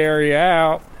checked the area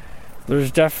out,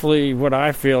 there's definitely what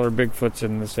I feel are Bigfoots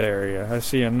in this area. I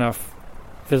see enough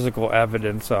physical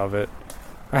evidence of it.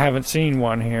 I haven't seen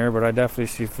one here, but I definitely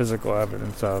see physical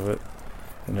evidence of it.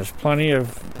 And there's plenty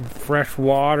of fresh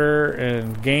water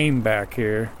and game back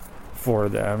here for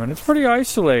them. And it's pretty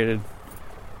isolated,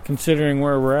 considering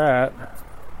where we're at.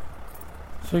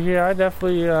 So yeah, I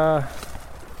definitely,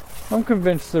 I'm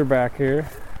convinced they're back here.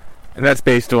 And that's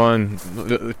based on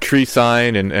the tree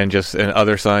sign and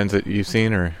other signs that you've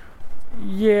seen, or?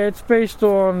 Yeah, it's based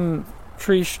on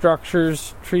tree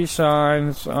structures, tree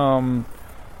signs,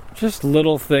 just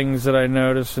little things that I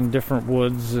notice in different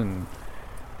woods, and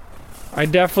I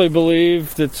definitely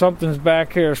believe that something's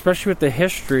back here, especially with the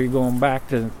history going back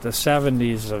to the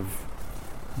 70s of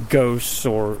ghosts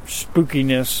or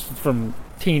spookiness from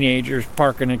teenagers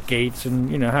parking at gates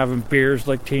and, having beers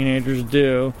like teenagers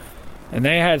do. And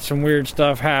they had some weird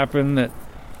stuff happen that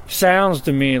sounds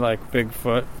to me like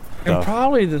Bigfoot. And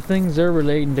probably the things they're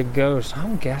relating to ghosts,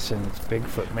 I'm guessing it's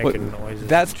Bigfoot making noises.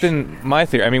 That's been my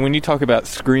theory. I mean, when you talk about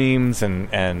screams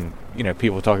and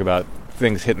people talk about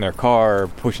things hitting their car or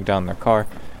pushing down their car,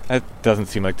 that doesn't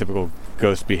seem like typical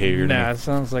ghost behavior to me. Nah, it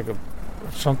sounds like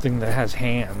something that has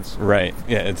hands. Right,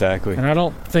 yeah, exactly. And I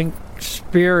don't think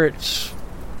spirits,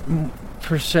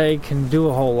 per se, can do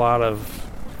a whole lot of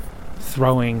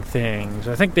throwing things.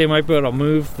 I think they might be able to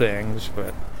move things,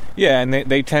 but... Yeah, and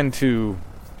they tend to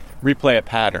replay a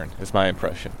pattern, is my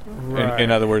impression. Right. In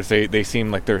other words, they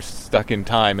seem like they're stuck in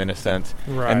time, in a sense.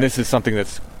 Right. And this is something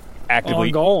that's actively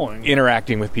ongoing,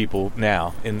 interacting with people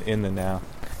now, in the now.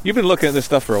 You've been looking at this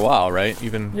stuff for a while, right?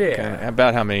 You've been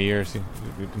about how many years?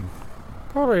 You've been...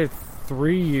 Probably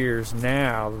 3 years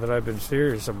now that I've been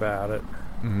serious about it.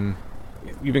 Mm-hmm.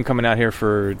 You've been coming out here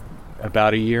for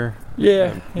about a year?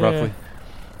 Yeah. Roughly?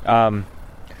 Yeah.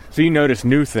 So you notice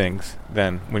new things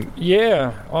then? When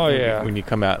when you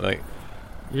come out, like...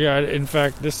 Yeah, in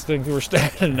fact, this thing we're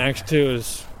standing next to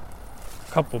is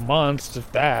a couple months,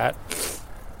 if that.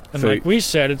 And like we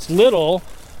said, it's little,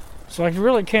 so I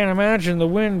really can't imagine the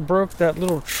wind broke that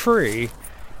little tree,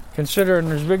 considering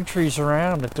there's big trees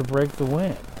around it to break the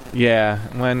wind. Yeah,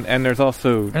 and there's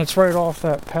also... And it's right off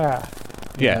that path.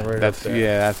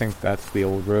 Yeah, I think that's the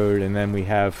old road, and then we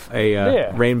have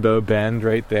a Rainbow Bend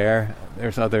right there.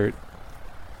 There's a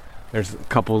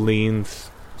couple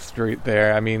leans straight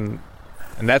there. I mean,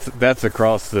 and that's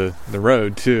across the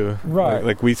road too. Right.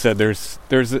 Like we said, there's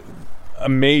a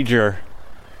major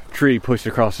tree pushed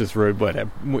across this road. What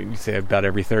you say, about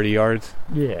every 30 yards?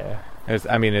 Yeah.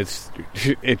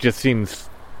 It just seems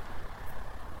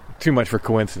too much for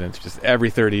coincidence. Just every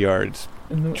 30 yards.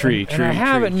 Tree. And I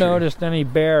haven't noticed any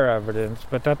bear evidence,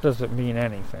 but that doesn't mean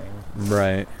anything.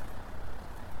 Right.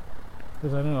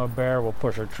 Because I know a bear will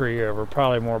push a tree over,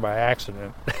 probably more by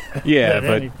accident.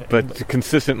 Yeah, but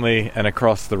consistently and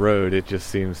across the road, it just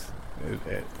seems...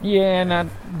 Yeah,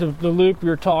 and the loop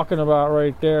you're talking about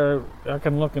right there, I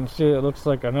can look and see it looks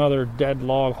like another dead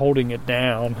log holding it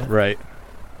down. Right.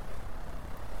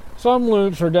 Some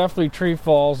loops are definitely tree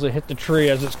falls that hit the tree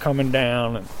as it's coming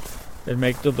down and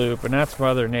make the loop, and that's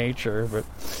Mother Nature, but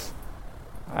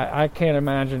I can't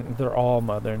imagine they're all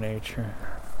Mother Nature.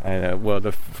 And well,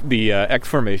 the X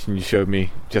formation you showed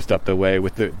me just up the way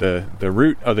with the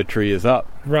root of the tree is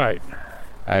up. Right.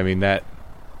 I mean that.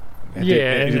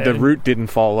 Yeah. The root didn't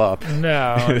fall up.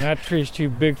 No, and that tree's too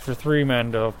big for 3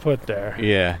 men to have put there.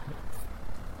 Yeah.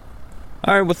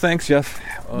 All right. Well, thanks, Jeff.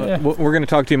 We're going to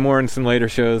talk to you more in some later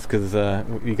shows because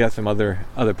you got some other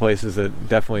places that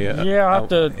definitely.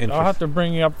 I'll have to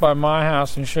bring you up by my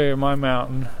house and show you my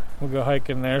mountain. We'll go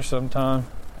hiking there sometime.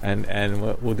 And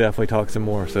we'll definitely talk some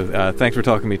more. So thanks for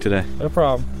talking to me today. No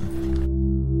problem.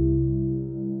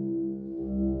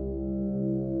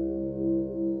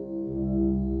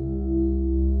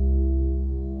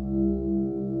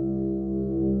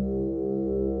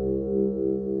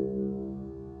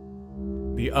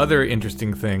 The other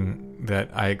interesting thing that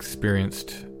I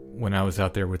experienced when I was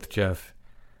out there with Jeff,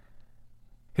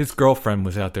 his girlfriend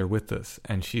was out there with us,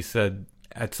 and she said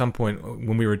at some point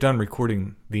when we were done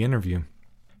recording the interview,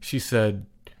 she said,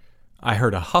 I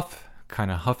heard a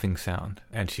huffing sound,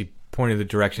 and she pointed the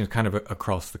direction kind of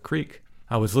across the creek.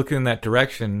 I was looking in that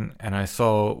direction, and I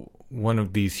saw one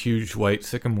of these huge white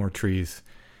sycamore trees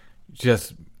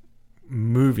just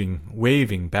moving,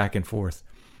 waving back and forth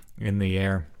in the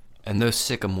air. And those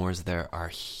sycamores there are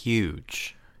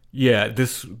huge. Yeah,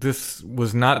 this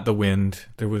was not the wind.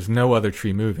 There was no other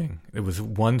tree moving. It was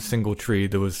one single tree.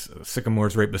 There was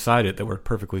sycamores right beside it that were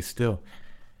perfectly still.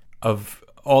 Of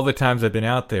all the times I've been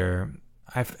out there,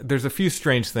 there's a few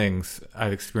strange things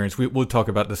I've experienced. We'll talk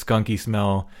about the skunky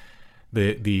smell,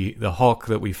 the hawk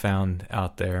that we found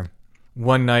out there.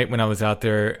 One night when I was out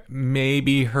there,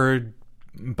 maybe heard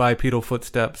bipedal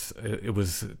footsteps.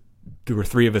 There were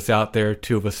 3 of us out there.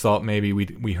 2 of us thought maybe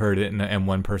we heard it, and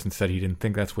one person said he didn't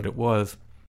think that's what it was.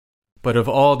 But of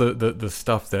all the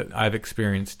stuff that I've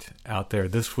experienced out there,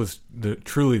 this was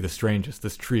truly the strangest.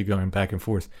 This tree going back and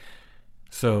forth.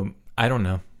 So I don't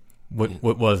know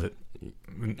what was it.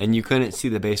 And you couldn't see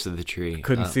the base of the tree.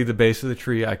 Couldn't see the base of the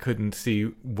tree. I couldn't see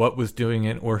what was doing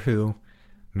it or who.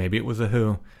 Maybe it was a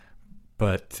who.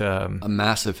 But a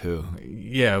massive who.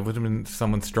 Yeah, it would have been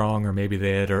someone strong, or maybe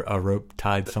they had a rope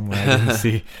tied somewhere I didn't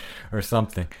see, or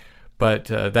something. But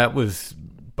that was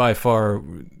by far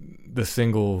the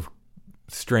single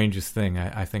strangest thing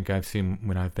I think I've seen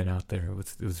when I've been out there.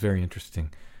 It was very interesting.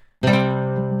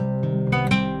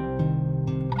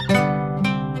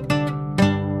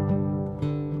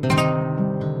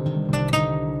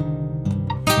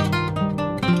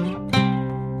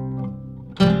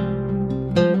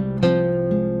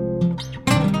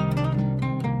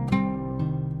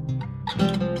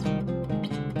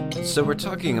 So we're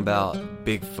talking about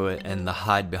Bigfoot and the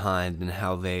hide behind and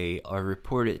how they are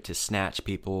reported to snatch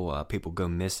people, people go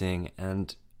missing,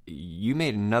 and you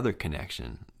made another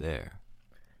connection there.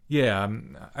 Yeah,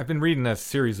 I've been reading a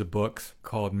series of books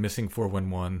called Missing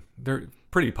 411. They're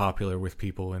pretty popular with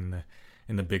people in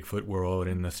the Bigfoot world,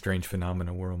 in the strange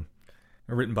phenomena world.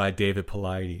 They're written by David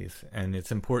Paulides, and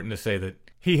it's important to say that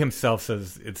he himself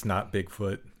says it's not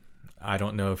Bigfoot. I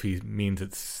don't know if he means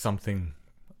it's something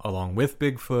along with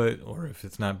Bigfoot, or if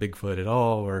it's not Bigfoot at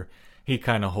all, or he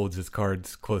kind of holds his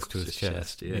cards close to his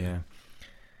chest. Yeah.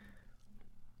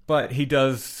 But he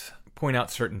does point out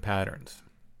certain patterns.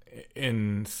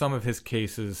 In some of his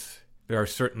cases, there are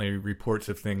certainly reports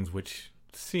of things which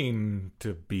seem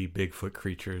to be Bigfoot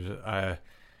creatures.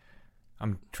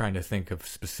 I'm trying to think of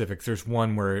specifics. There's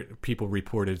one where people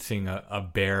reported seeing a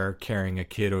bear carrying a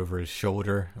kid over his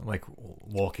shoulder, like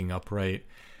walking upright.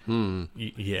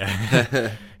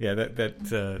 Yeah. Yeah,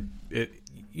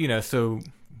 so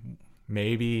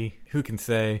maybe, who can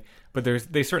say, but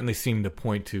they certainly seem to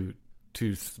point to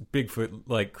Bigfoot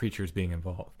like creatures being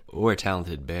involved, or a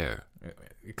talented bear.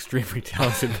 Extremely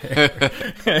talented bear.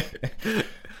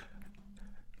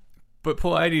 But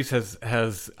Paulides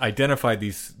has identified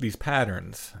these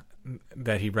patterns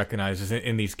that he recognizes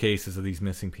in these cases of these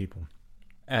missing people,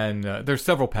 and there's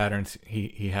several patterns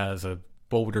he has of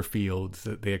boulder fields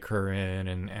that they occur in,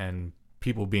 and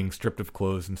people being stripped of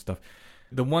clothes and stuff.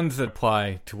 The ones that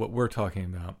apply to what we're talking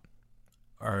about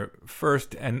are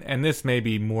first, and this may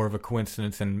be more of a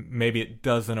coincidence, and maybe it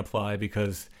doesn't apply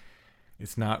because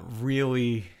it's not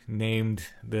really named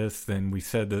this. Then we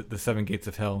said that the 7 gates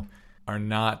of hell are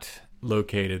not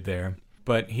located there.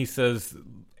 But he says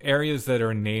areas that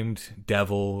are named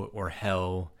devil or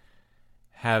hell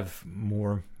have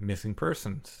more missing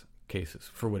persons cases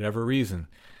for whatever reason.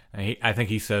 I think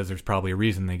he says there's probably a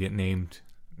reason they get named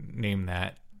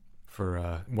that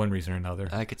for one reason or another.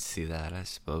 I could see that, I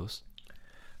suppose.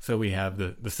 So we have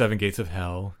the 7 gates of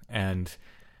hell, and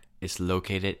it's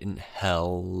located in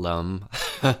Hellum.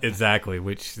 Exactly,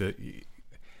 which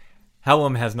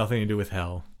Hellum has nothing to do with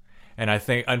hell. And I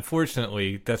think,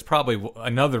 unfortunately, that's probably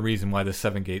another reason why the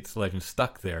 7 gates legend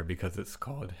stuck there, because it's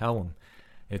called Hellum.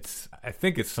 I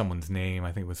think it's someone's name.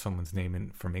 I think it was someone's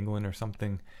name from England or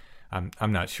something.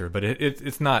 I'm not sure, but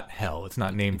it's not hell. It's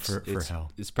not named for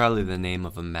hell. It's probably the name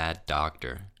of a mad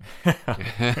doctor.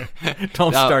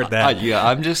 Don't start that. Yeah,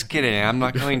 I'm just kidding. I'm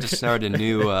not going to start a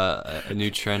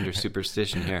new trend or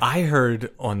superstition here. I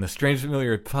heard on the Strange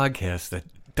Familiar podcast that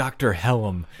Dr.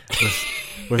 Hellum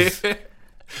was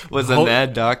a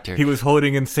mad doctor. He was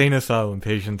holding insane asylum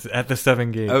patients at the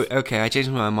 7 gates. Oh, okay, I changed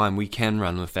my mind. We can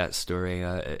run with that story,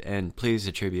 and please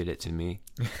attribute it to me.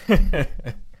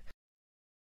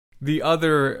 The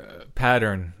other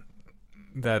pattern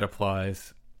that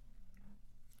applies,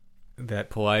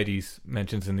 that Paulides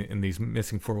mentions in these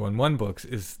Missing 411 books,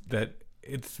 is that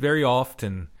it's very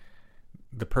often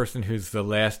the person who's the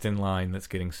last in line that's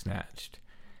getting snatched.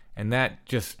 And that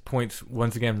just points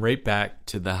once again right back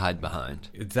to the hide behind.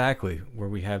 Exactly, where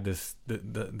we have the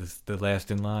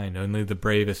last in line. Only the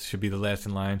bravest should be the last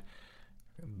in line.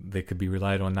 They could be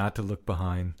relied on not to look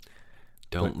behind.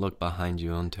 Don't look behind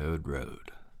you on Toad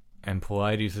Road. And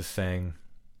Paulides is saying,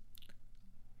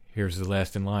 here's the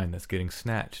last in line that's getting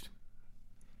snatched.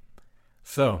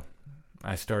 So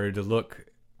I started to look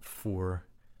for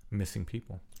missing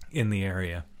people in the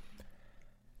area.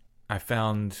 I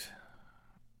found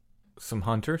some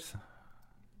hunters.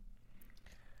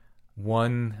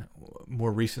 One,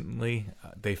 more recently,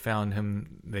 they found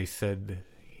him. They said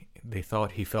they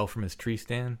thought he fell from his tree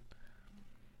stand.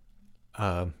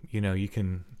 You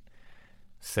can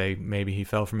say maybe he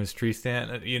fell from his tree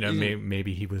stand.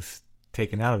 Maybe he was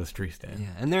taken out of his tree stand.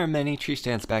 Yeah, and there are many tree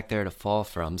stands back there to fall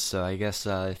from. So I guess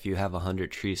if you have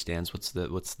 100 tree stands, what's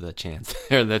the chance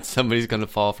there that somebody's going to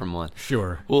fall from one?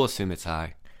 Sure, we'll assume it's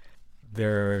high.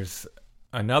 There's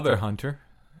another hunter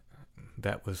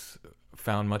that was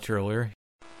found much earlier.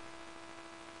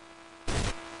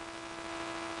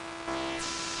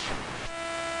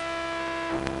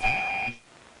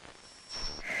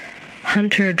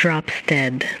 Hunter drops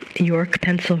dead, York,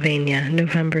 Pennsylvania,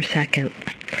 November 2nd.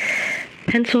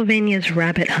 Pennsylvania's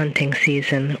rabbit hunting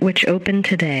season, which opened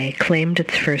today, claimed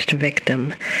its first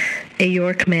victim. A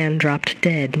York man dropped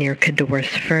dead near Cador's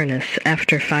Furnace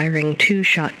after firing 2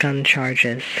 shotgun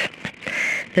charges.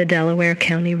 The Delaware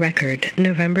County Record,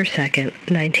 November 2nd,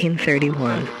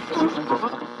 1931.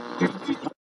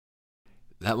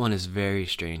 That one is very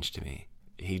strange to me.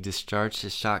 He discharged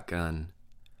his shotgun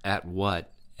at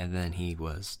what? And then he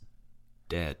was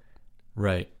dead.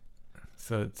 Right.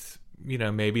 So it's,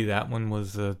 maybe that one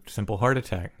was a simple heart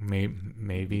attack.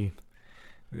 Maybe.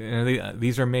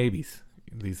 These are maybes.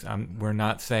 We're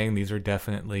not saying these are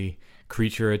definitely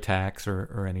creature attacks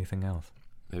or anything else.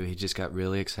 Maybe he just got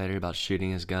really excited about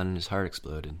shooting his gun and his heart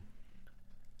exploded.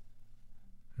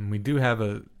 And we do have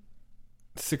a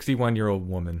 61-year-old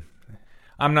woman.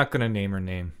 I'm not going to name her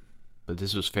name. But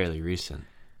this was fairly recent.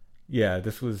 Yeah,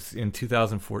 this was in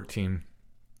 2014.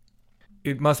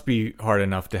 It must be hard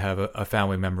enough to have a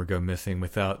family member go missing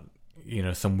without,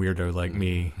 some weirdo like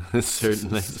me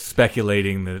certainly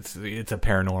speculating that it's a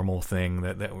paranormal thing,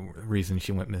 that reason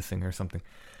she went missing or something.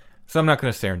 So I'm not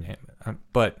going to say her name,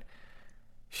 but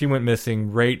she went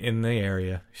missing right in the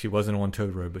area. She wasn't on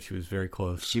Toad Road, but she was very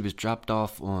close. She was dropped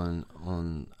off on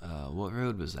what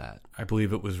road was that? I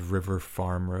believe it was River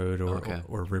Farm Road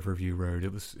or Riverview Road.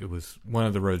 It was one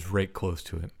of the roads right close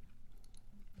to it.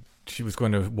 She was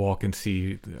going to walk and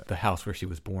see the house where she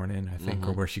was born in, I think,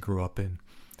 or where she grew up in.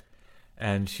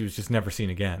 And she was just never seen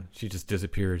again. She just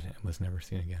disappeared and was never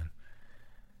seen again.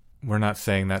 We're not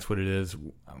saying that's what it is.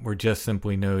 We're just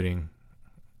simply noting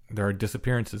there are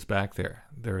disappearances back there.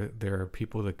 There are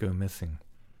people that go missing.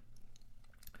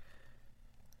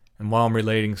 And while I'm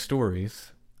relating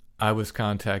stories, I was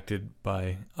contacted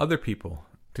by other people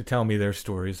to tell me their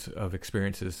stories of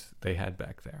experiences they had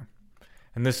back there.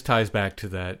 And this ties back to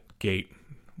that gate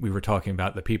we were talking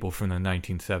about, the people from the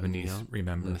 1970s,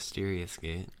 remember? The mysterious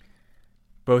gate.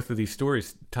 Both of these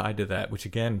stories tied to that, which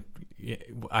again,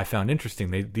 I found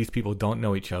interesting. These people don't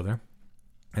know each other.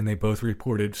 And they both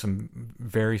reported some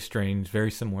very strange,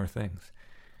 very similar things.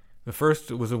 The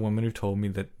first was a woman who told me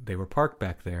that they were parked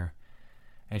back there,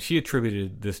 and she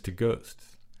attributed this to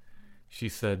ghosts. She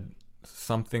said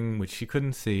something which she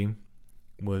couldn't see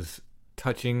was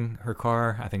touching her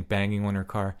car, I think banging on her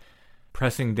car,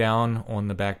 pressing down on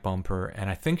the back bumper, and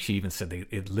I think she even said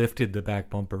it lifted the back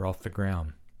bumper off the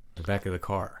ground, the back of the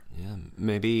car. Yeah,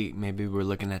 maybe we're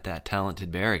looking at that talented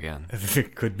bear again.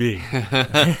 It could be.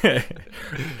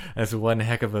 That's one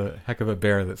heck of a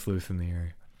bear that's loose in the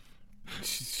area.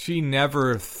 She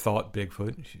never thought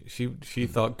Bigfoot. She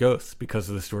thought ghosts because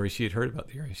of the story she had heard about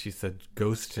the area. She said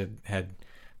ghosts had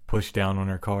pushed down on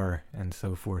her car and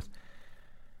so forth.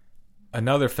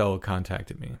 Another fellow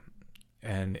contacted me,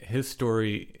 and his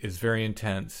story is very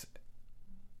intense.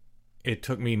 It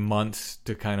took me months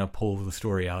to kind of pull the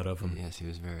story out of him. Yes, he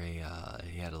was very,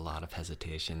 he had a lot of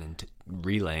hesitation in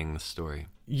relaying the story.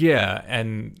 Yeah,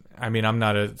 and I mean, I'm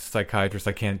not a psychiatrist.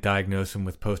 I can't diagnose him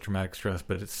with post-traumatic stress,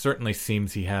 but it certainly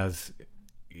seems he has,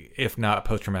 if not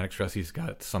post-traumatic stress, he's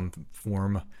got some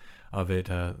form of it,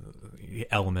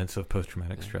 elements of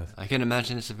post-traumatic stress. I can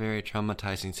imagine it's a very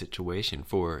traumatizing situation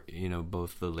for,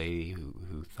 both the lady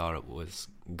who thought it was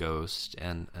ghost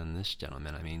and this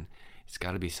gentleman. I mean, it's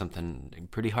got to be something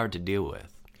pretty hard to deal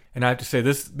with. And I have to say,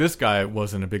 this guy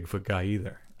wasn't a Bigfoot guy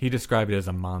either. He described it as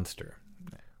a monster.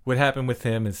 What happened with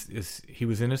him is he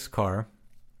was in his car,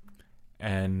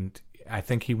 and I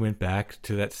think he went back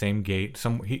to that same gate.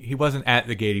 He wasn't at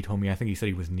the gate, he told me. I think he said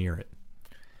he was near it.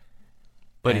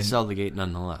 But he saw the gate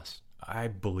nonetheless. I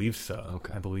believe so.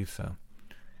 Okay. I believe so.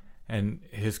 And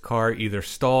his car either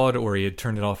stalled or he had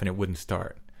turned it off and it wouldn't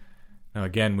start. Now,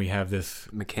 again, we have this...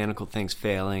 mechanical things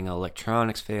failing,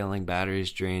 electronics failing,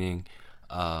 batteries draining,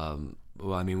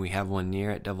 Well, I mean, we have one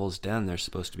near at Devil's Den. There's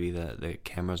supposed to be the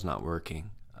camera's not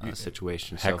working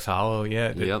situation. Hex Hollow,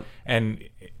 yeah. Yep. And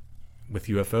with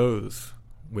UFOs,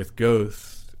 with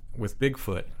ghosts, with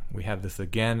Bigfoot, we have this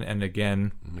again and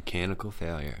again. Mechanical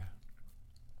failure.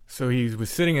 So he was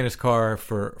sitting in his car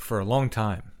for a long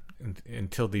time,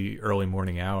 until the early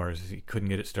morning hours. He couldn't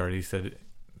get it started. He said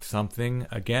something,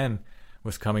 again,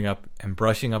 was coming up and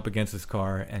brushing up against his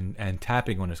car and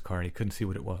tapping on his car, and he couldn't see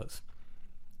what it was.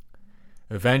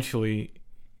 Eventually,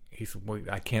 he said, well,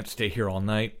 I can't stay here all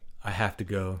night. I have to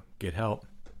go get help.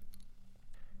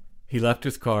 He left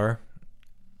his car,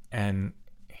 and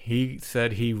he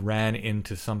said he ran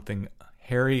into something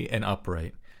hairy and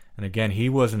upright. And again, he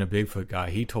wasn't a Bigfoot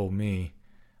guy. He told me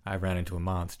I ran into a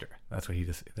monster. That's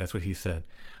what he said.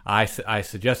 I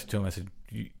suggested to him, I said,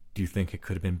 do you think it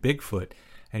could have been Bigfoot?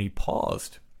 And he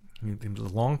paused. It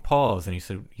was a long pause, and he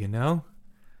said,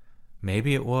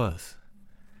 maybe it was.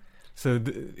 So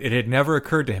it had never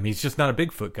occurred to him. He's just not a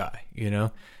Bigfoot guy,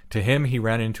 To him, he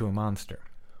ran into a monster.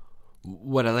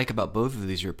 What I like about both of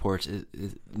these reports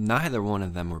is neither one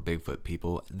of them were Bigfoot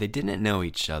people. They didn't know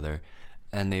each other,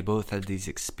 and they both had these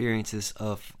experiences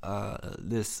of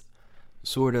this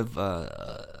sort of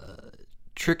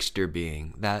trickster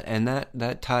being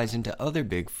that ties into other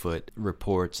Bigfoot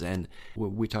reports, and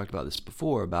we talked about this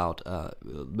before about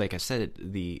like I said,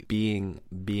 the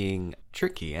being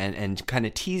tricky and kind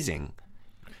of teasing,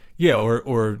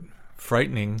 or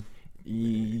frightening.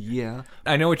 Yeah,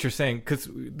 I know what you're saying, because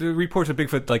the reports of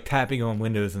Bigfoot like tapping on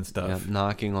windows and stuff,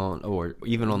 knocking on, or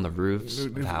even on the roofs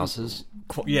of houses,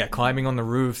 climbing on the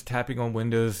roofs, tapping on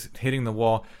windows, hitting the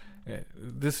wall.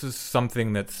 This is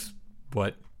something that's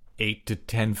 8 to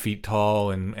 10 feet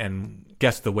tall, and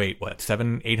guess the weight,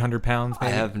 700-800 pounds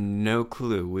maybe? I have no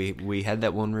clue. We had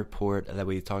that one report that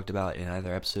we talked about in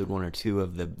either episode 1 or 2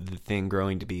 of the thing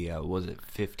growing to be was it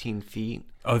 15 feet?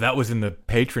 Oh, that was in the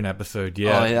patron episode.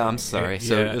 Yeah. Oh yeah, I'm sorry.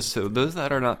 So those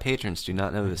that are not patrons do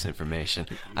not know this information.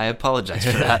 I apologize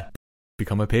for that.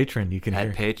 Become a patron. You can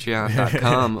at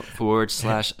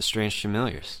patreon.com/Strange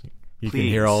Familiars. You can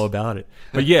hear all about it.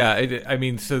 But yeah,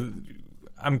 so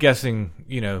I'm guessing,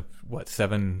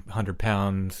 700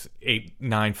 pounds,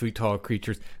 8-9 feet tall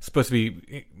creatures, supposed to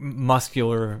be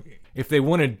muscular. If they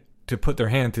wanted to put their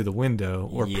hand through the window,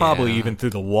 or probably even through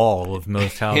the wall of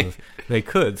most houses, they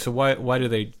could. So why do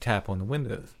they tap on the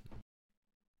windows?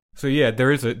 So yeah,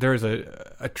 there is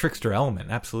a trickster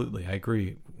element. Absolutely, I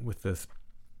agree with this.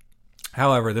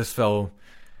 However, this fellow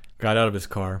got out of his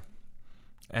car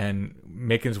and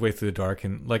making his way through the dark,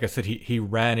 and like I said, he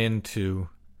ran into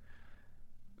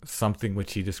something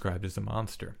which he described as a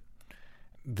monster.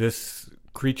 This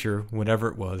creature, whatever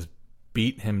it was,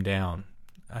 beat him down.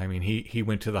 I mean, he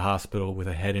went to the hospital with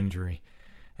a head injury,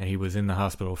 and he was in the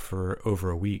hospital for over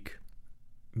a week.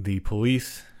 The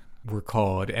police were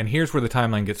called, and here's where the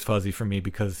timeline gets fuzzy for me,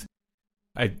 because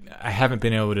I haven't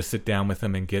been able to sit down with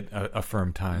him and get a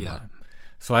firm timeline. Yeah.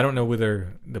 So I don't know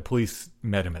whether the police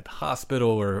met him at the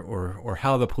hospital or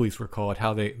how the police were called,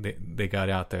 how they got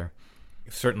out there.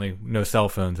 Certainly no cell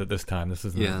phones at this time. This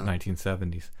is in the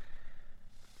 1970s.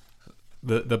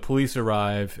 The police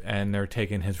arrive, and they're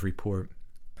taking his report.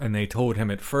 And they told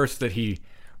him at first that he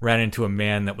ran into a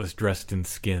man that was dressed in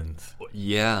skins.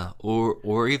 Yeah,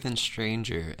 or even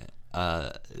stranger.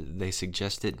 They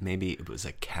suggested maybe it was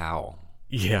a cow.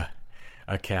 Yeah,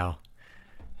 a cow.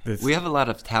 We have a lot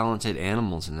of talented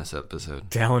animals in this episode.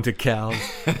 Talented cows.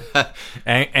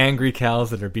 Angry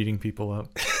cows that are beating people up.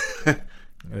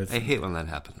 I hate when that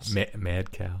happens.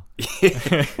 Mad cow.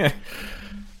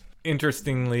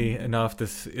 Interestingly enough,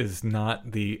 this is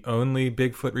not the only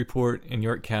Bigfoot report in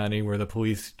York County where the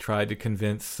police tried to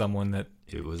convince someone that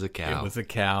it was a cow. It was a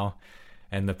cow,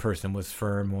 and the person was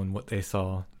firm on what they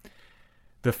saw.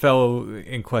 The fellow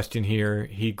in question here,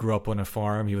 he grew up on a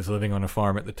farm. He was living on a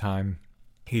farm at the time.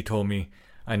 He told me,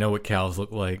 I know what cows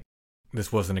look like.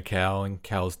 This wasn't a cow, and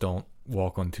cows don't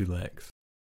walk on 2 legs.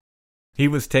 He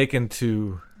was taken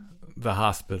to the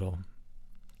hospital,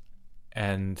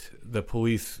 and the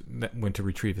police went to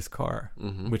retrieve his car,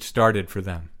 which started for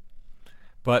them.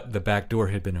 But the back door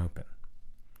had been open.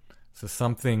 So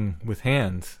something with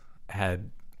hands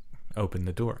had opened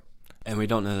the door. And we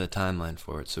don't know the timeline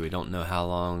for it, so we don't know how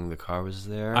long the car was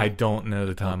there? I don't know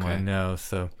the timeline, no.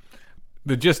 So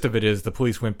the gist of it is the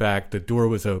police went back, the door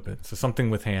was open. So something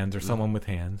with hands, or someone with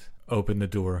hands, opened the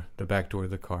door, the back door of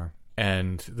the car.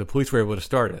 And the police were able to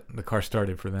start it. The car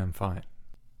started for them fine.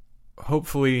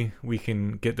 Hopefully we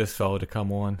can get this fellow to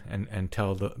come on and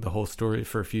tell the whole story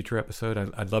for a future episode.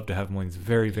 I'd love to have him on. He's a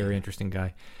very, very interesting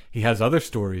guy. He has other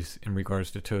stories in regards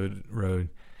to Toad Road.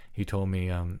 He told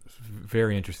me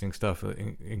very interesting stuff,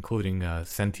 including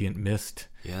sentient mist.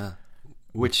 Yeah.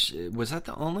 Which, was that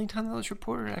the only time that was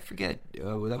reported? I forget.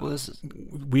 That was...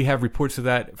 We have reports of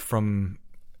that from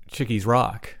Chickies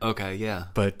Rock. Okay, yeah.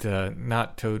 But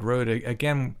not Toad Road.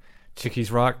 Again,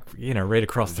 Chickies Rock, right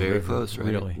across the river. Very close, right?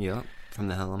 Really. Yeah, from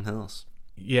the Hallam Hills.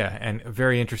 Yeah, and a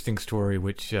very interesting story,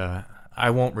 which I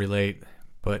won't relate,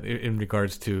 but in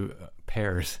regards to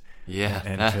pears. Yeah,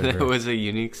 and that was a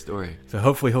unique story. So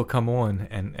hopefully he'll come on,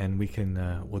 and we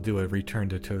can we'll do a Return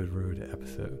to Toad Road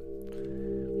episode.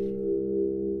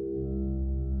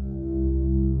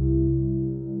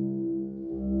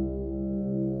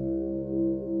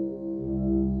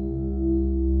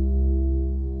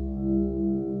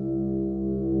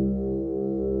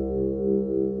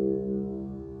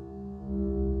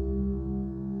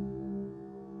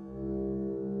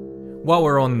 While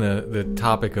we're on the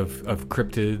topic of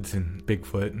cryptids and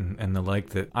Bigfoot and the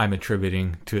like that I'm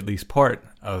attributing to at least part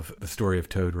of the story of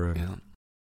Toad Road,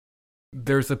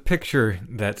 there's a picture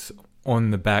that's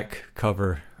on the back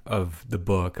cover of the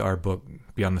book, our book,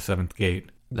 Beyond the Seventh Gate.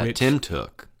 That Tim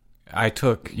took. I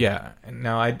took, yeah.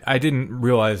 Now, I didn't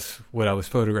realize what I was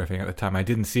photographing at the time. I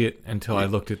didn't see it until I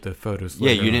looked at the photos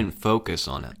later. Yeah, you didn't focus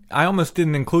on it. I almost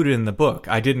didn't include it in the book.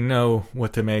 I didn't know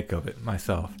what to make of it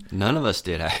myself. None of us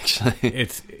did, actually.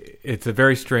 It's a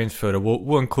very strange photo.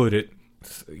 We'll include it,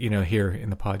 here in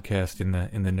the podcast,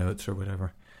 in the notes or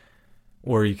whatever.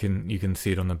 Or you can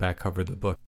see it on the back cover of the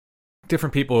book.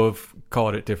 Different people have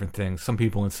called it different things. Some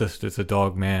people insist it's a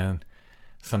dog man.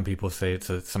 Some people say it's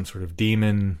some sort of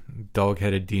demon,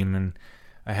 dog-headed demon.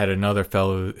 I had another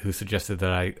fellow who suggested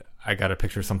that I got a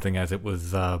picture of something as it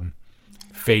was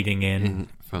fading in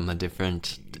from a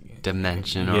different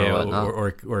dimension or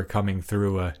whatnot. or coming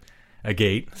through a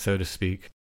gate, so to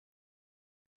speak.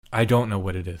 I don't know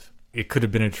what it is. It could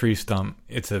have been a tree stump.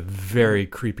 It's a very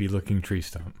creepy-looking tree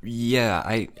stump.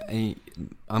 Yeah,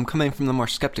 I'm coming from the more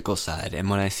skeptical side,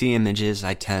 and when I see images,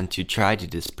 I tend to try to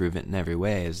disprove it in every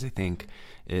way, as I think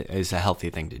it is a healthy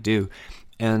thing to do.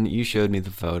 And you showed me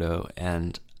the photo,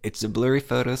 and it's a blurry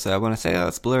photo, so I want to say, oh,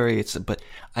 it's blurry. But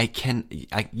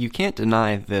you can't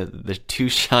deny the two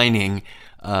shining,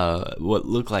 what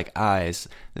look like eyes.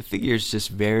 The figure is just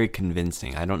very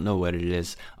convincing. I don't know what it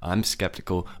is. I'm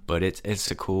skeptical, but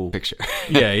it's a cool picture.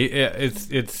 Yeah,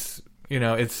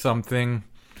 it's something.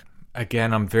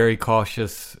 Again, I'm very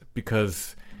cautious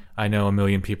because I know a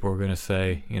million people are going to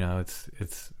say,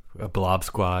 it's a blob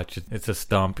squatch, it's a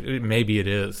stump. Maybe it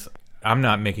is. I'm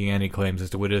not making any claims as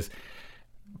to what it is,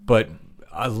 but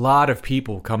a lot of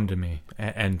people come to me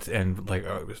and like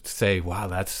say, "Wow,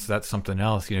 that's something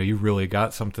else." You really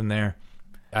got something there.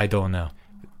 I don't know.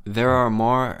 There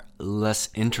are less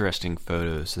interesting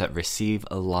photos that receive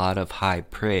a lot of high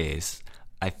praise.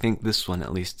 I think this one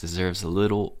at least deserves a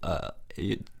little.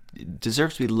 It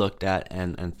deserves to be looked at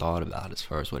and thought about as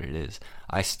far as what it is.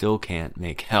 I still can't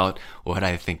make out what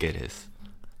I think it is.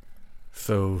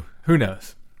 So who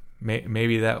knows?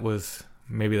 Maybe that was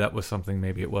something.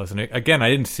 Maybe it wasn't. Again, I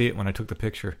didn't see it when I took the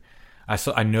picture.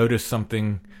 I noticed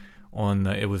something on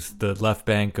it was the left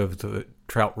bank of the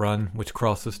Trout Run, which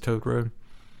crosses Toad Road.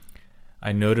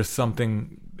 I noticed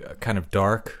something kind of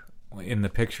dark in the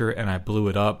picture, and I blew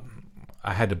it up.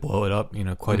 I had to blow it up,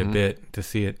 quite a bit to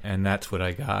see it, and that's what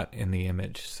I got in the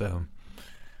image. So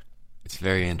it's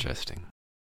very interesting.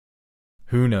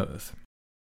 Who knows?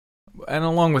 And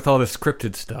along with all this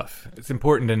cryptid stuff, it's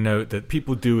important to note that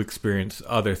people do experience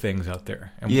other things out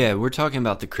there. And we're talking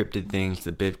about the cryptid things,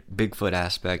 the Bigfoot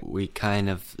aspect. We kind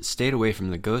of stayed away from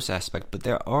the ghost aspect, but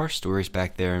there are stories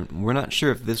back there, and we're not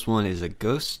sure if this one is a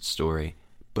ghost story,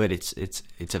 but it's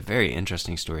a very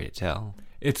interesting story to tell.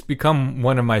 It's become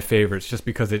one of my favorites just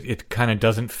because it kind of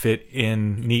doesn't fit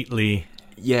in neatly.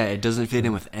 Yeah, it doesn't fit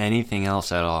in with anything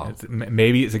else at all.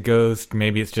 Maybe it's a ghost,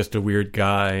 maybe it's just a weird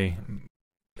guy.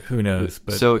 Who knows?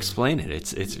 But so explain it.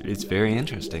 It's very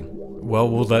interesting. Well,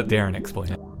 we'll let Darren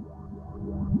explain it.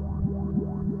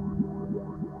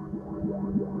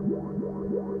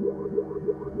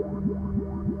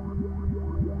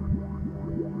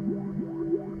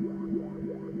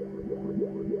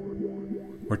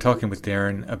 We're talking with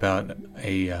Darren about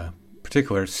a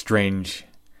particular strange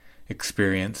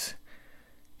experience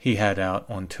he had out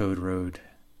on Toad Road.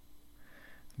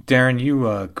 Darren,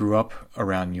 you grew up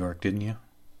around New York, didn't you?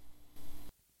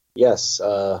 Yes,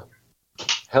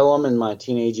 Hallam in my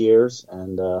teenage years,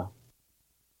 and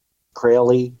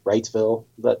Crayley, Wrightsville,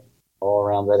 but all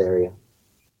around that area.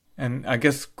 And I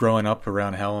guess growing up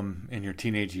around Hallam in your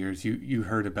teenage years, you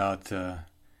heard about the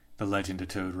legend of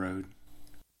Toad Road.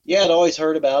 Yeah, I'd always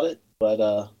heard about it, but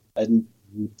I'd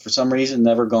for some reason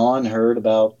never heard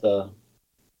about the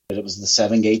It was the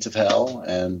Seven Gates of Hell,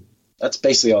 and that's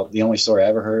basically the only story I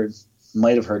ever heard.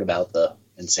 Might have heard about the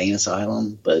insane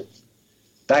asylum, but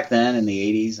back then in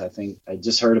the 80s, I think I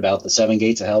just heard about the Seven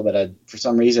Gates of Hell, but for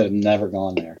some reason I'd never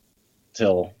gone there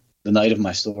till the night of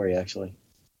my story, actually.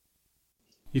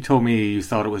 You told me you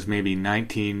thought it was maybe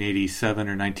 1987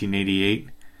 or 1988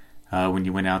 when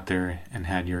you went out there and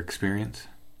had your experience.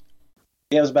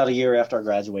 Yeah, it was about a year after I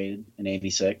graduated in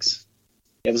 86.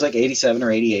 It was like 87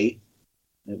 or 88.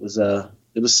 It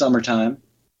was summertime,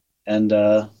 and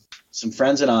some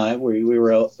friends and I, we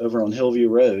were over on Hillview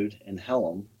Road in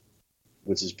Hellam,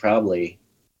 which is probably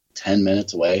 10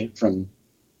 minutes away from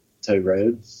Toad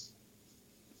Road.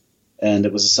 And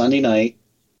it was a Sunday night.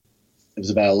 It was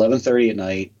about 11:30 at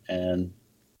night, and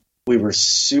we were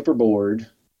super bored.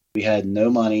 We had no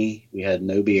money. We had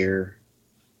no beer,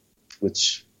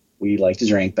 which we liked to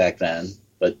drink back then.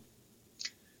 But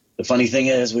the funny thing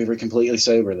is, we were completely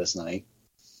sober this night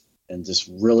and just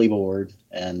really bored.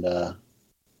 And a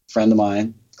friend of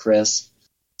mine, Chris,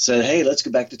 said, "Hey, let's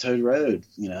go back to Toad Road.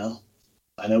 You know,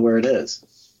 I know where it is."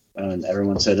 And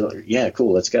everyone said, "Yeah,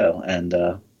 cool, let's go." And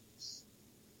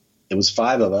it was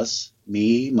 5 of us,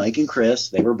 me, Mike, and Chris.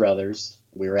 They were brothers.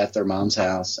 We were at their mom's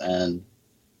house, and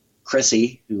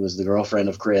Chrissy, who was the girlfriend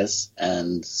of Chris,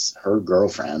 and her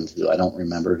girlfriend, who I don't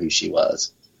remember who she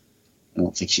was. I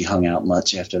don't think she hung out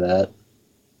much after that.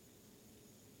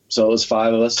 So it was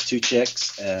 5 of us, 2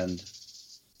 chicks, and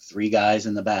 3 guys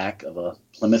in the back of a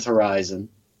Plymouth Horizon.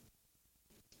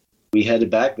 We headed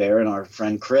back there, and our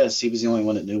friend Chris, he was the only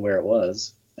one that knew where it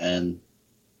was. And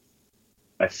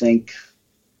I think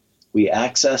we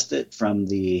accessed it from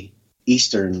the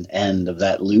eastern end of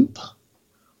that loop,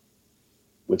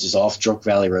 which is off Drook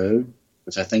Valley Road,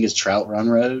 which I think is Trout Run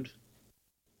Road.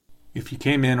 If you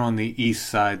came in on the east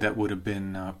side, that would have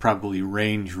been probably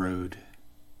Range Road.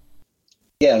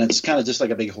 Yeah, and it's kind of just like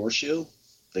a big horseshoe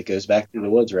that goes back through the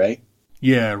woods, right?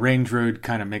 Yeah, Range Road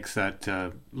kind of makes that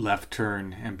left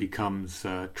turn and becomes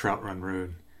Trout Run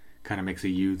Road. Kind of makes a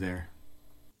U there.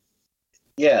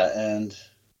 Yeah, and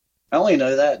I only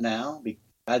know that now because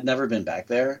I'd never been back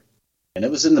there, and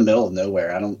it was in the middle of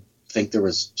nowhere. I don't think there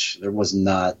was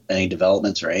not any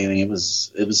developments or anything.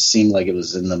 It seemed like it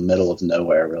was in the middle of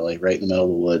nowhere, really, right in the middle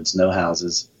of the woods, no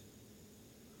houses.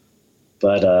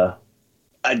 But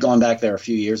I'd gone back there a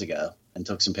few years ago and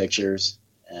took some pictures,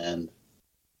 and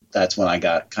that's when I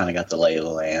got the lay of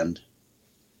the land.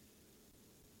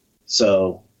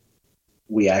 So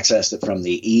we accessed it from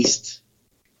the east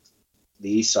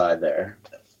side there.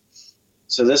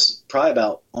 So this probably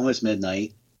about almost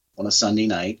midnight on a Sunday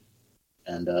night,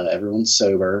 and everyone's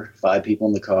sober, 5 people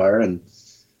in the car, and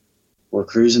we're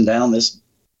cruising down this,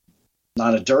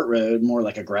 not a dirt road, more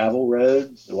like a gravel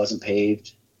road. It wasn't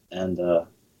paved, and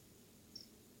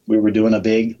we were doing a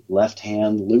big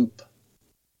left-hand loop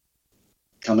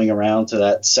coming around to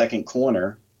that second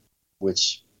corner,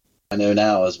 which I know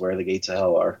now is where the Gates of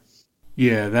Hell are.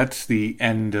 Yeah, that's the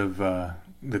end of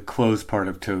the closed part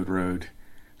of Toad Road.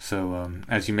 So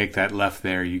as you make that left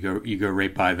there, you go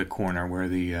right by the corner where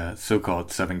the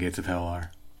so-called 7 Gates of Hell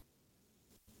are.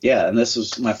 Yeah, and this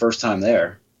was my first time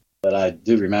there, but I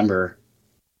remember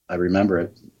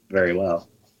it very well.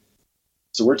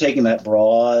 So we're taking that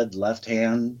broad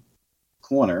left-hand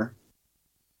corner,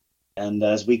 and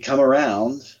as we come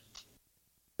around,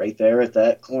 right there at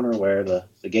that corner where the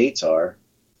gates are,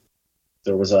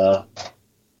 there was I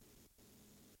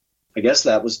guess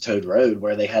that was Toad Road,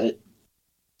 where they had it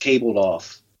cabled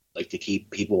off, like to keep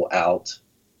people out,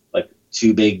 like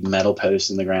 2 big metal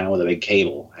posts in the ground with a big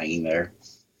cable hanging there.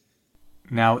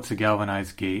 Now it's a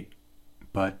galvanized gate,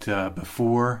 but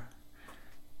before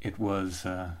it was,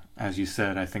 as you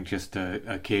said, I think just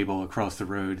a cable across the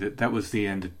road. That was the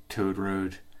end of Toad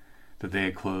Road that they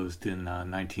had closed in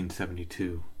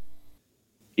 1972.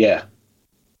 Yeah.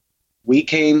 We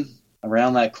came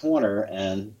around that corner,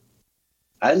 and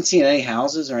I hadn't seen any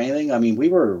houses or anything. I mean, we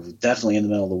were definitely in the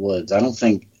middle of the woods. I don't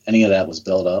think any of that was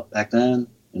built up back then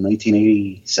in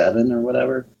 1987 or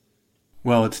whatever.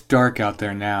 Well, it's dark out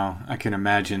there now. I can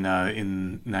imagine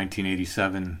in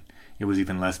 1987 it was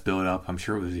even less built up. I'm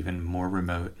sure it was even more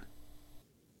remote.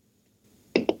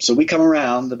 So we come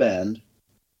around the bend.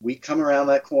 We come around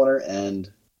that corner,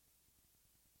 and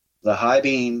the high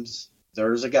beams,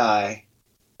 there's a guy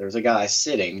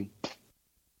sitting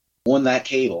on that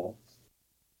cable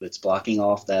that's blocking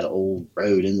off that old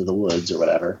road into the woods or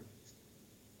whatever.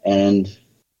 And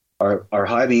our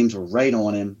high beams were right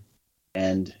on him,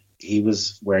 and he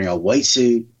was wearing a white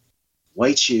suit,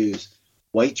 white shoes,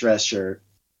 white dress shirt,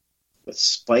 with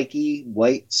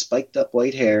spiked up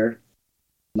white hair,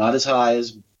 not as high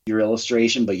as your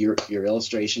illustration, but your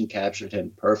illustration captured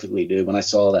him perfectly, dude. When I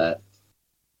saw that,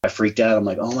 I freaked out. I'm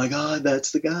like, oh my God,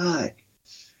 that's the guy.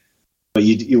 But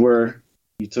you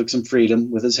took some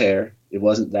freedom with his hair. It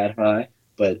wasn't that high,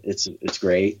 but it's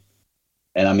great.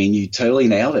 And I mean, you totally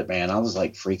nailed it, man. I was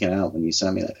like freaking out when you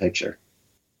sent me that picture.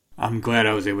 I'm glad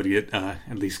I was able to get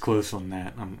at least close on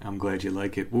that. I'm glad you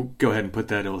like it. We'll go ahead and put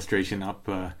that illustration up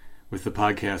with the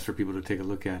podcast for people to take a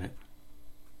look at it.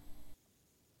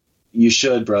 You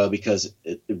should, bro, because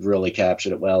it really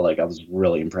captured it well. Like, I was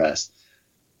really impressed.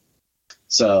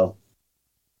 So,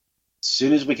 as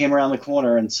soon as we came around the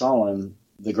corner and saw him,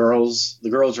 the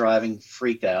girl driving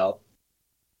freaked out.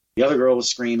 The other girl was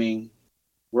screaming.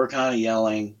 We're kind of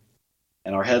yelling,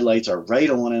 and our headlights are right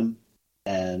on him.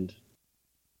 And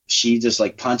she just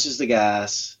like punches the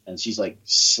gas, and she's like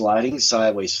sliding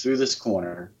sideways through this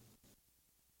corner.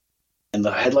 And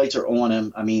the headlights are on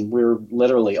him. I mean, we're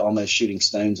literally almost shooting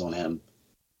stones on him.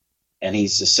 And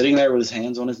he's just sitting there with his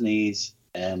hands on his knees,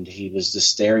 and he was just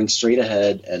staring straight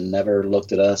ahead and never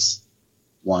looked at us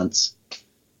once.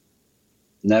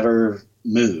 Never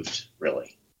moved,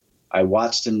 really. I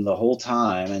watched him the whole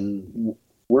time, and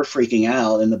we're freaking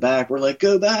out in the back. We're like,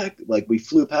 go back. Like, we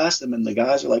flew past him, and the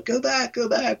guys are like, go back, go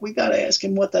back. We got to ask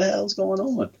him what the hell's going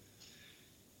on.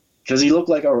 Because he looked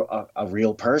like a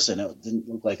real person. It didn't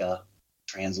look like a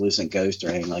translucent ghost or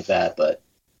anything like that. But,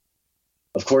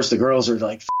 of course, the girls are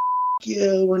like, F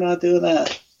you, we're not doing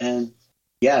that. And,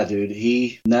 yeah, dude,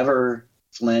 he never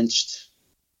flinched.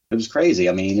 It was crazy.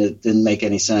 I mean, it didn't make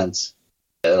any sense.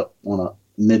 On a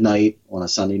midnight, on a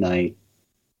Sunday night,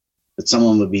 that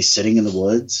someone would be sitting in the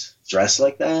woods dressed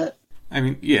like that. I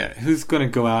mean, yeah, who's going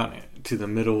to go out to the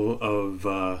middle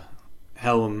of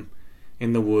Helm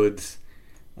in the woods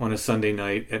on a Sunday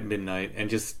night at midnight and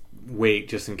just wait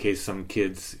just in case some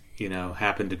kids,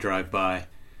 happen to drive by?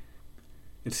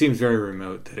 It seems very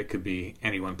remote that it could be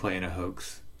anyone playing a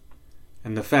hoax.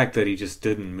 And the fact that he just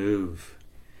didn't move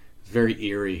is very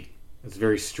eerie. It's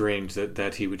very strange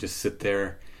that he would just sit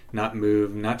there, not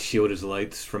move, not shield his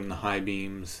lights from the high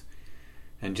beams,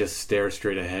 and just stare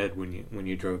straight ahead when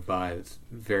you drove by. It's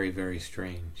very, very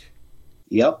strange.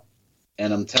 Yep.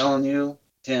 And I'm telling you,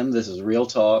 Tim, this is real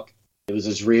talk. It was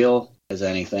as real as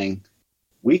anything.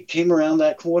 We came around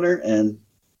that corner, and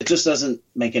it just doesn't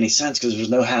make any sense because there's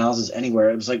no houses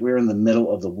anywhere. It was like we were in the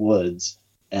middle of the woods.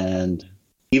 And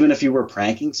even if you were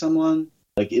pranking someone,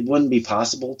 like, it wouldn't be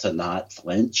possible to not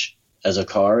flinch as a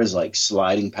car is like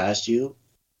sliding past you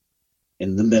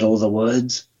in the middle of the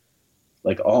woods.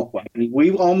 We could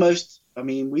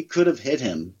have hit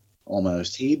him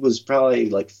almost. He was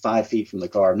probably like 5 feet from the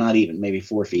car, not even, maybe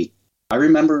 4 feet. I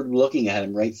remember looking at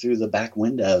him right through the back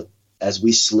window as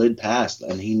we slid past,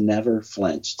 and he never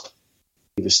flinched.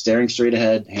 He was staring straight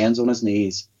ahead, hands on his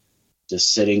knees,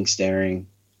 just sitting, staring.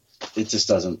 It just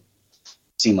doesn't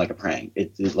seem like a prank.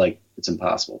 It's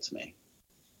impossible to me.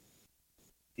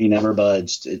 He never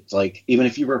budged. It's like, even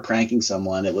if you were pranking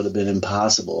someone, it would have been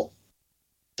impossible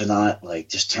to not, like,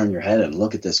 just turn your head and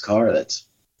look at this car that's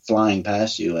flying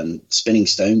past you and spinning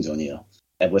stones on you,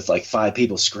 and with like 5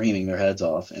 people screaming their heads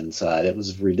off inside. It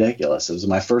was ridiculous. It was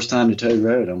my first time to Toad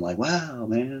Road. I'm like, wow,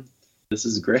 man, this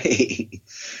is great.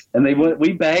 And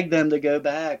we begged them to go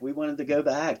back. We wanted to go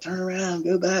back. Turn around,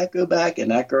 go back, go back.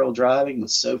 And that girl driving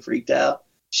was so freaked out.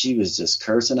 She was just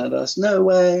cursing at us. No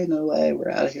way,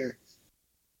 we're out of here.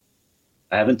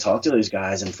 I haven't talked to those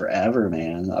guys in forever,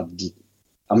 man.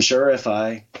 I'm sure if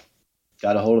I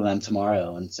got a hold of them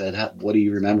tomorrow and said, what do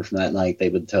you remember from that night, they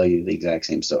would tell you the exact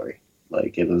same story.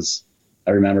 Like,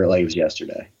 I remember it like it was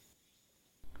yesterday.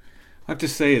 I have to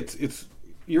say, it's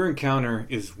your encounter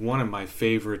is one of my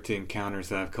favorite encounters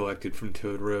that I've collected from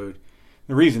Toad Road.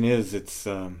 The reason is it's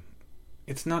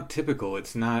not typical.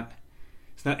 It's not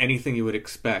anything you would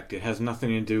expect. It has nothing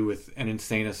to do with an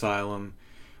insane asylum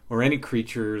or any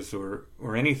creatures or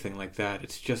anything like that.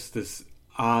 It's just this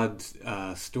odd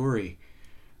story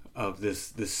of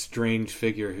this strange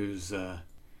figure who's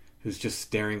just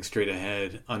staring straight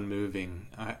ahead, unmoving.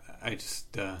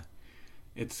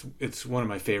 It's one of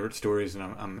my favorite stories,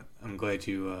 and I'm glad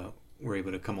you were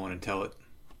able to come on and tell it.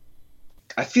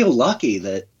 I feel lucky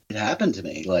that it happened to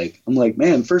me. Like, I'm like,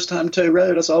 man, first time Toad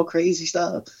Road, I saw crazy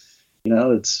stuff.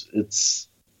 But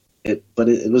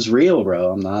it was real,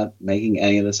 bro. I'm not making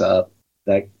any of this up.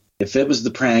 That if it was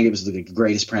the prank, it was the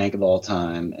greatest prank of all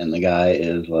time, and the guy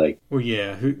is like, well,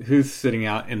 yeah, who's sitting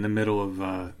out in the middle of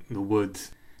the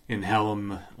woods in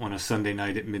Helm on a Sunday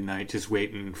night at midnight, just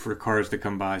waiting for cars to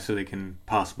come by so they can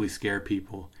possibly scare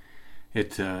people?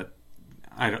 I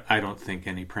don't think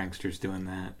any prankster's doing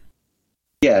that.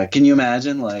 Yeah, can you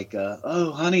imagine, like,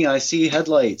 oh, honey, I see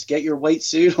headlights. Get your white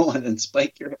suit on and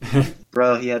spike your...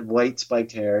 Bro, he had white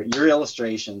spiked hair. Your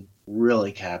illustration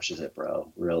really captures it,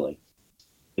 bro. Really.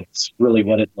 It's really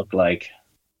what it looked like.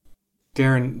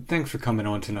 Darren, thanks for coming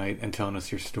on tonight and telling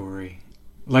us your story.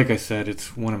 Like I said,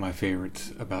 it's one of my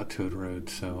favorites about Toad Road,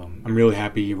 so I'm really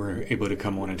happy you were able to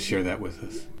come on and share that with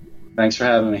us. Thanks for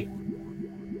having me.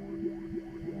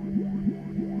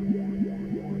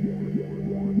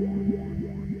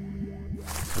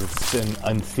 It's an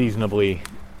unseasonably,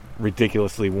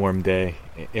 ridiculously warm day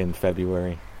in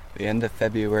February. The end of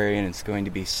February, and it's going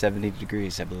to be 70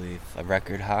 degrees, I believe. A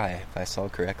record high, if I saw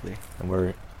correctly. And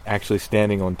we're actually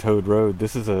standing on Toad Road.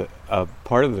 This is a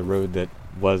part of the road that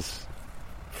was,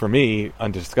 for me,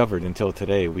 undiscovered until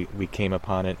today. We came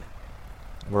upon it.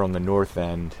 We're on the north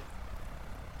end.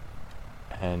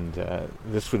 And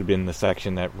this would have been the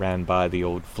section that ran by the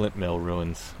old Flint Mill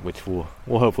ruins, which we'll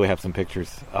hopefully have some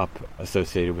pictures up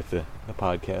associated with the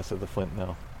podcast of the Flint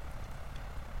Mill.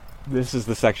 This is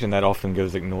the section that often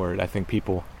goes ignored. I think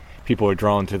people are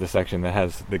drawn to the section that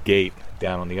has the gate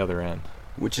down on the other end.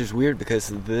 Which is weird because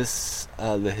this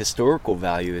the historical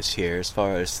value is here as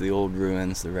far as the old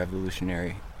ruins, the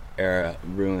Revolutionary era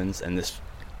ruins, and this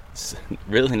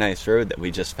really nice road that we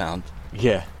just found.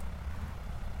 Yeah.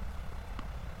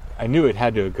 I knew it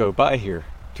had to go by here,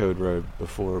 Toad Road,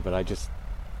 before, but I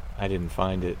didn't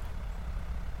find it.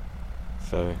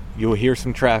 So you'll hear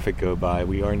some traffic go by.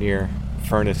 We are near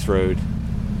Furnace Road.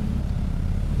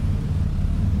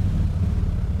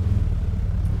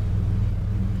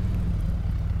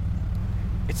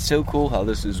 It's so cool how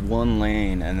this is one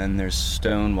lane and then there's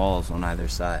stone walls on either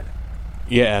side.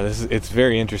 Yeah, it's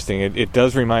very interesting. It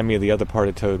does remind me of the other part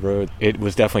of Toad Road. It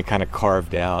was definitely kind of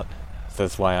carved out. So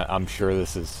that's why I'm sure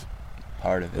this is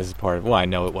part of it. This is part of it. Well, I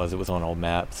know it was. It was on old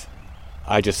maps.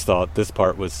 I just thought this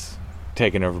part was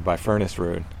taken over by Furnace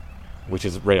Road, which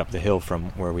is right up the hill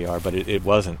from where we are, but it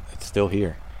wasn't. It's still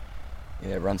here.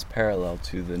 Yeah, it runs parallel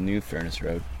to the new Furnace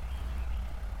Road.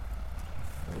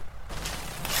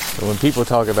 So when people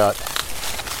talk about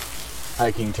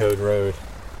hiking Toad Road,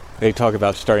 they talk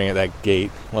about starting at that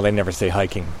gate. Well, they never say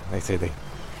hiking. They say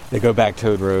they go back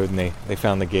Toad Road and they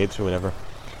found the gates or whatever.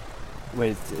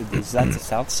 Wait, is that the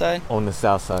south side? On the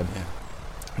south side. Yeah.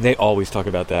 They always talk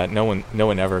about that. No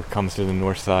one ever comes to the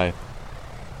north side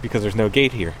because there's no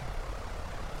gate here.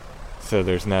 So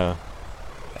there's no...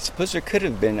 I suppose there could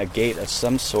have been a gate of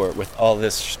some sort with all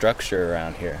this structure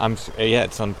around here. Yeah,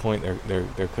 at some point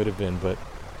there could have been, but...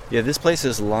 Yeah, this place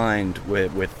is lined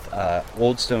with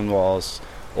old stone walls,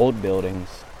 old buildings,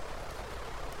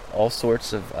 all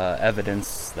sorts of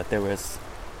evidence that there was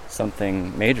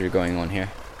something major going on here.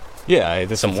 Yeah,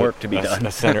 this some work to be done.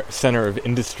 A center of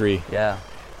industry. Yeah.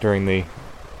 During the,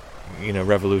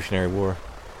 Revolutionary War,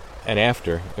 and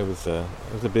after it was a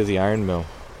busy iron mill.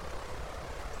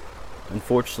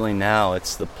 Unfortunately, now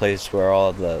it's the place where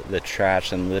all the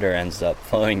trash and litter ends up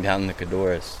flowing down the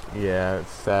Codorus. Yeah,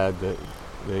 it's sad that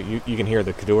you can hear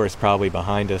the Codorus probably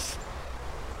behind us.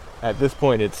 At this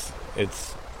point, it's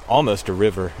almost a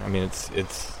river. I mean,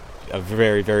 it's a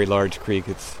very, very large creek.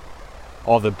 It's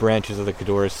all the branches of the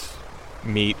Codorus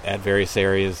meet at various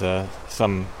areas,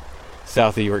 some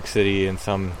south of York City and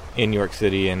some in York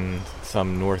City and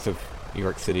some north of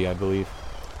York City, I believe.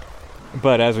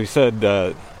 But as we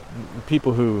said,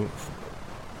 people who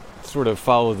sort of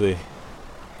follow the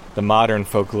modern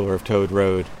folklore of Toad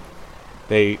Road,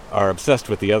 they are obsessed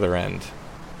with the other end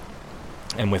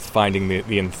and with finding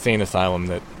the insane asylum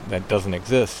that doesn't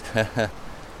exist,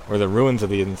 or the ruins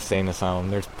of the insane asylum.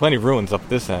 There's plenty of ruins up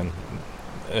this end.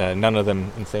 None of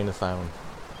them insane asylum.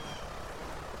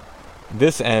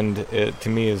 This end, to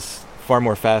me, is far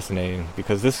more fascinating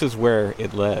because this is where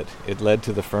it led. It led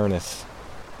to the furnace.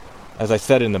 As I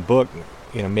said in the book,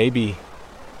 maybe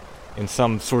in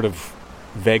some sort of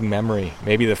vague memory,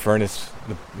 maybe the furnace,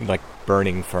 the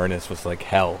burning furnace, was like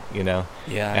hell. Yeah,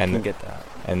 I can get that.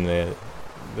 And the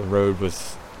road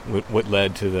was what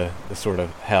led to the sort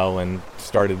of hell and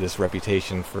started this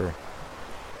reputation for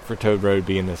Toad Road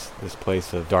being this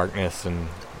place of darkness and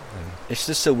it's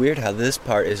just so weird how this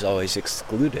part is always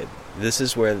excluded. This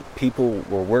is where people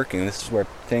were working. This is where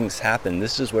things happened.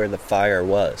 This is where the fire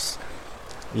was.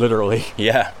 Literally.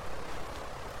 Yeah.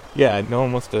 Yeah, no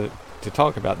one wants to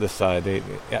talk about this side.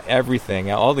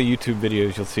 Everything, all the YouTube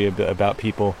videos you'll see about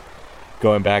people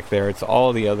going back there, it's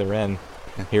all the other end.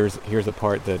 Here's a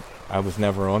part that I was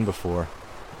never on before.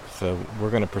 So we're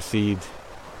going to proceed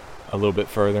a little bit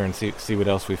further and see what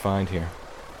else we find here.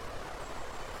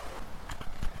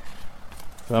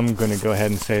 So I'm going to go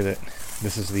ahead and say that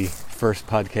this is the first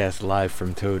podcast live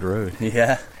from Toad Road.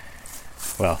 Yeah.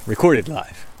 Well, recorded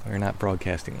live. We're not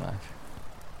broadcasting live.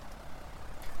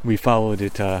 We followed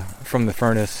it from the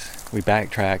furnace. We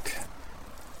backtracked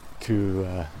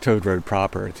to Toad Road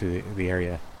proper, to the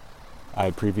area I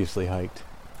had previously hiked.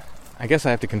 I guess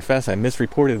I have to confess I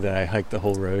misreported that I hiked the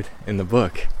whole road in the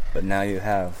book. But now you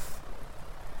have.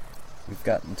 We've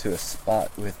gotten to a spot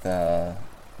with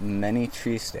many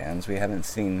tree stands. We haven't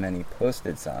seen many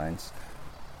posted signs.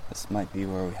 This might be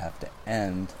where we have to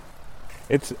end.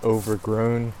 It's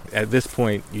overgrown. At this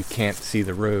point, you can't see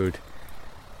the road,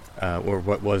 or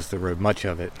what was the road, much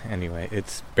of it anyway.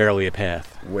 It's barely a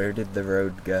path. Where did the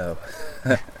road go?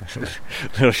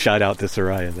 Little shout out to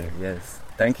Soraya there. Yes.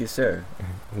 Thank you, sir.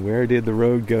 Where did the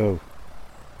road go?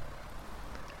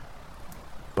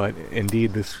 But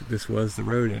indeed, this was the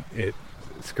road. It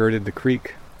skirted the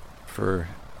creek for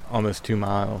almost 2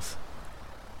 miles.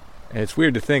 And it's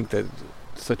weird to think that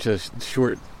such a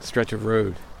short stretch of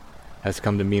road has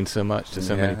come to mean so much to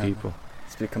so many people.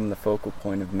 It's become the focal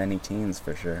point of many teens,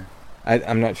 for sure.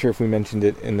 I'm not sure if we mentioned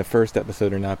it in the first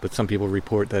episode or not, but some people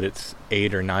report that it's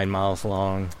 8 or 9 miles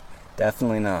long.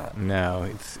 Definitely not. No,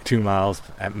 it's 2 miles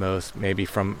at most, maybe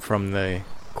from the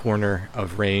corner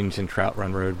of Range and Trout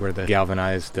Run Road where the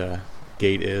galvanized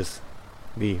gate is,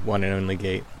 the one and only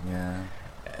gate. Yeah.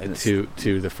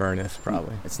 To the furnace,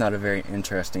 probably. It's not a very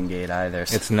interesting gate either.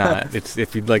 So. It's not. It's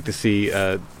if you'd like to see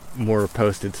more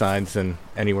posted signs than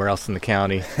anywhere else in the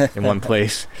county in one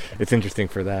place, it's interesting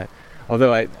for that.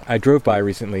 Although I drove by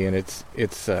recently and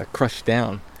it's crushed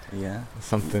down. Yeah.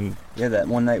 Something. Yeah, that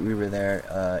one night we were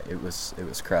there, it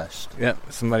was crushed. Yeah,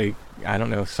 somebody, I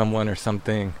don't know, someone or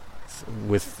something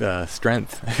with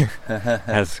strength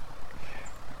has.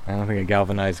 I don't think a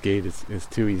galvanized gate is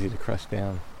too easy to crush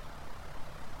down.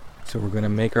 So we're going to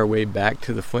make our way back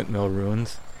to the Flint Mill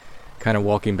ruins, kind of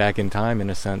walking back in time in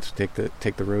a sense, take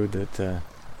the road that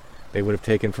they would have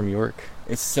taken from York.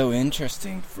 It's so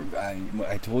interesting.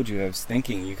 I told you, I was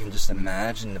thinking, you can just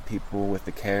imagine the people with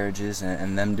the carriages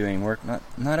and them doing work,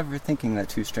 not ever thinking that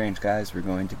two strange guys were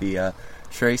going to be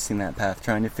tracing that path,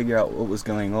 trying to figure out what was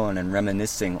going on and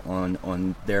reminiscing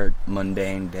on their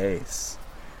mundane days.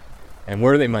 And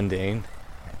were they mundane?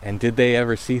 And did they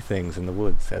ever see things in the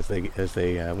woods as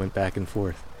they went back and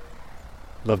forth?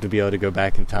 Love to be able to go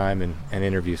back in time and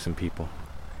interview some people.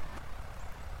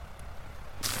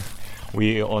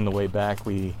 On the way back,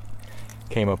 we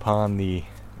came upon the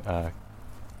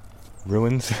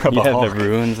ruins of a hawk. Yeah, the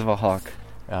ruins of a hawk.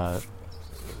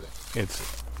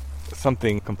 It's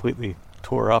something completely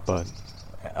tore up a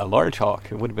large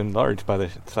hawk. It would have been large by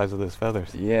the size of those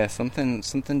feathers. Yeah, something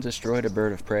destroyed a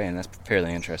bird of prey, and that's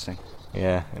fairly interesting.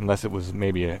 Yeah, unless it was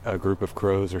maybe a group of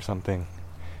crows or something.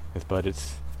 But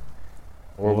it's...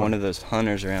 Or one of those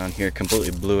hunters around here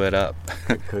completely blew it up.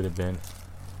 It could have been.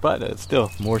 But still,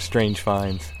 more strange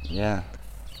finds. Yeah.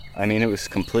 I mean, it was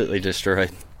completely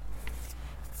destroyed.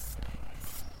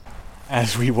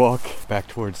 As we walk back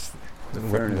towards the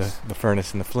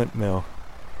furnace and the Flint Mill,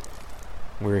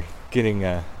 we're getting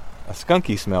a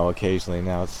skunky smell occasionally.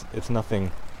 Now, it's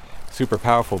nothing super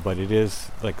powerful, but it is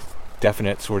like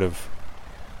definite sort of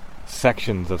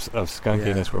sections of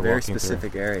skunkiness we're walking through. Very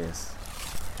specific areas.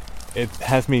 It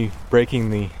has me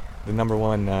breaking the number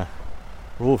one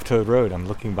rule of Toad Road. I'm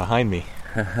looking behind me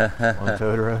on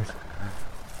Toad Road.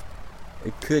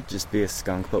 It could just be a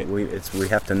skunk, but we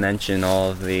have to mention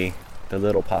all of the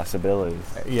little possibilities.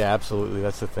 Yeah, absolutely.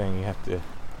 That's the thing. You have to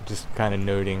just kind of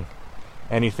noting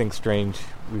anything strange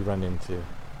we run into.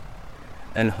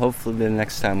 And hopefully the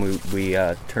next time we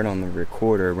turn on the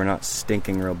recorder, we're not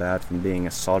stinking real bad from being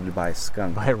assaulted by a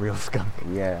skunk. By a real skunk.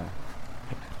 Yeah.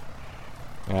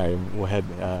 All right, we'll head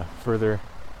further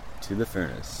to the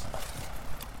furnace.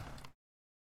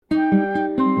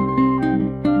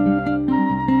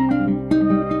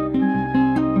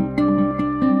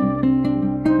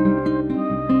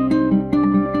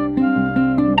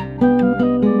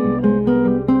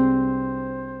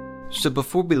 So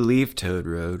before we leave Toad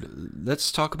Road,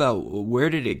 let's talk about where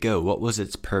did it go? What was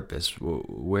its purpose?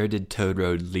 Where did Toad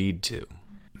Road lead to?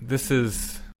 This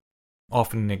is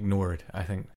often ignored, I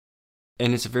think.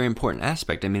 And it's a very important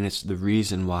aspect. I mean, it's the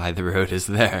reason why the road is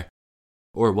there.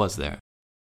 Or was there.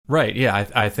 Right, yeah.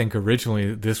 I think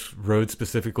originally this road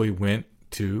specifically went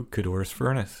to Codorus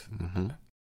Furnace. Mm-hmm.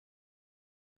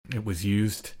 It was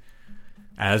used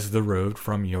as the road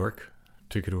from York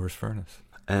to Codorus Furnace.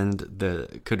 And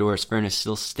the Codorus Furnace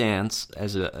still stands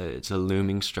as it's a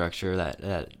looming structure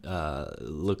that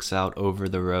looks out over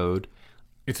the road.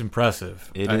 It's impressive.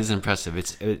 It is impressive.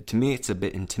 To me, it's a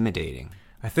bit intimidating.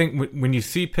 I think when you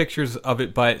see pictures of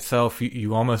it by itself,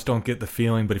 you almost don't get the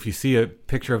feeling. But if you see a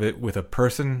picture of it with a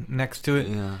person next to it,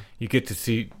 you get to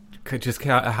see just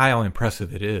how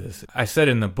impressive it is. I said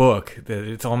in the book that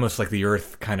it's almost like the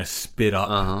earth kind of spit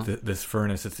up this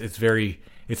furnace.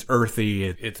 It's earthy.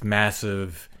 It's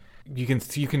massive. You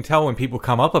can tell when people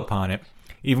come up upon it,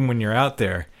 even when you're out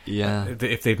there. Yeah.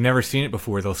 If they've never seen it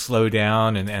before, they'll slow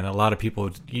down, and a lot of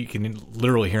people, you can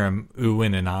literally hear them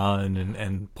oohing and ahhing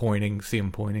and pointing, see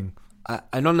them pointing.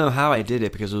 I don't know how I did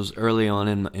it because it was early on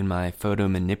in my photo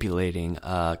manipulating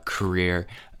career.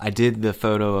 I did the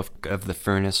photo of the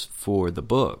furnace for the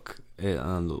book,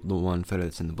 the one photo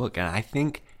that's in the book. And I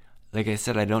think, like I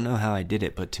said, I don't know how I did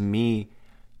it, but to me,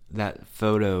 that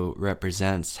photo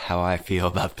represents how I feel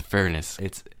about the furnace.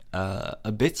 It's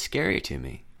a bit scary to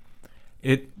me.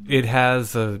 It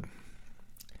has a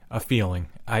feeling.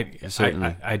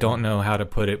 I don't know how to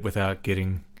put it without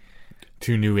getting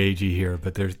too new agey here,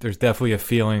 but there's definitely a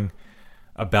feeling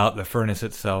about the furnace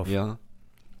itself. Yeah.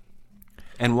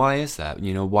 And why is that?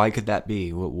 Why could that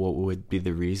be? What would be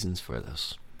the reasons for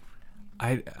this?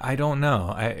 I don't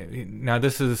know. Now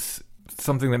this is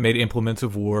something that made implements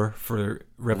of war for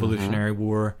Revolutionary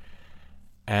War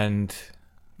and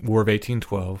War of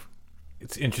 1812.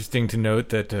 It's interesting to note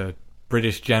that a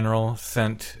British general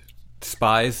sent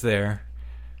spies there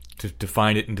to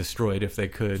find it and destroy it if they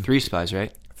could. 3 spies,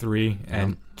 right? 3,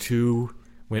 and 2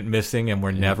 went missing and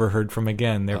were never heard from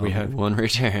again. There we have 1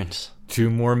 returns. 2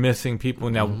 more missing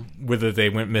people. Now, whether they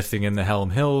went missing in the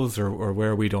Helm Hills or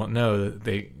where, we don't know.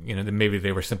 Maybe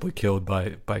they were simply killed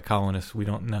by colonists. We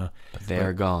don't know. But they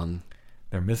are gone.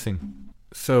 They're missing.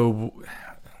 So,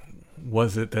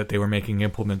 was it that they were making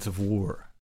implements of war?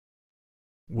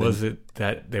 Was it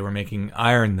that they were making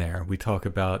iron there? We talk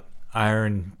about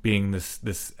iron being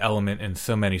this element in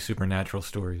so many supernatural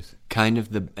stories. Kind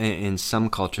of in some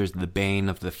cultures, the bane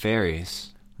of the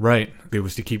fairies. Right. It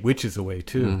was to keep witches away,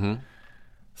 too. Mm-hmm.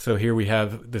 So here we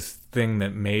have this thing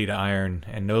that made iron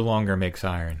and no longer makes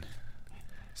iron.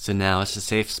 So now it's a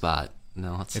safe spot.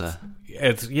 No, it's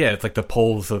like the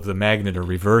poles of the magnet are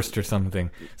reversed or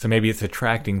something. So maybe it's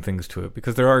attracting things to it,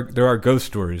 because there are ghost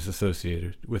stories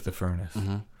associated with the furnace.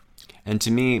 Mm-hmm. And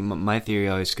to me, my theory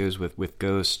always goes with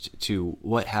ghost to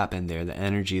what happened there, the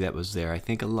energy that was there. I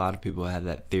think a lot of people have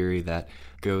that theory that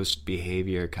ghost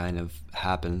behavior kind of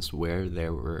happens where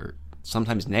there were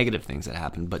sometimes negative things that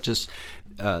happened, but just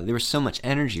there was so much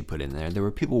energy put in there. There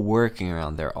were people working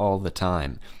around there all the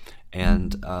time,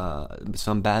 and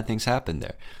some bad things happened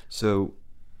there. So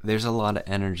there's a lot of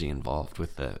energy involved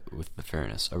with the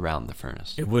furnace, around the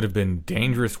furnace. It would have been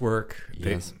dangerous work.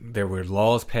 Yes. There were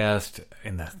laws passed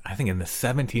in the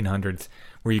 1700s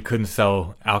where you couldn't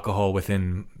sell alcohol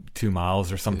within 2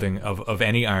 miles or something of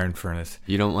any iron furnace.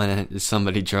 You don't want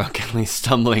somebody drunkenly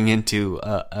stumbling into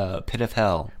a pit of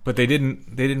hell. But they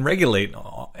didn't regulate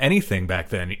anything back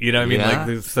then. You know what I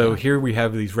mean? Yeah. Here we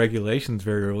have these regulations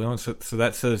very early on. So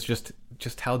that says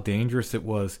just how dangerous it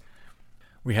was.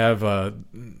 We have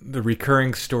the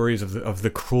recurring stories of the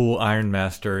cruel Iron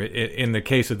Master. In the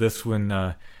case of this one,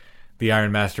 the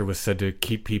Iron Master was said to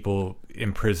keep people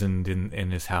imprisoned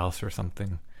in his house or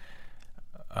something.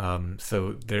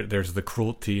 So there's the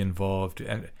cruelty involved.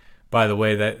 And by the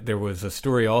way, that there was a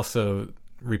story also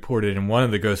reported in one of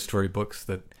the ghost story books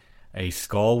that a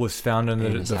skull was found under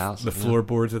the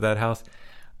floorboards of that house.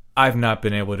 I've not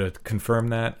been able to confirm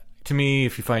that. To me,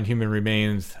 if you find human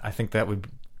remains, I think that would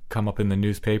come up in the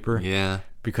newspaper. Yeah.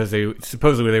 Because they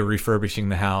were refurbishing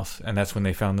the house, and that's when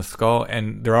they found the skull.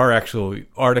 And there are actual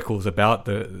articles about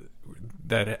the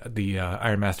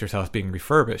Iron Master's house being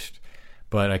refurbished,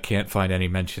 but I can't find any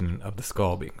mention of the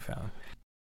skull being found.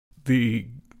 The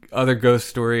other ghost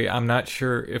story, I'm not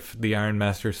sure if the Iron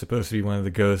Master is supposed to be one of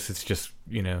the ghosts. It's just,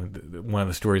 one of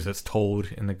the stories that's told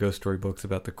in the ghost story books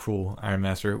about the cruel Iron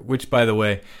Master, which, by the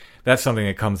way, that's something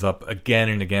that comes up again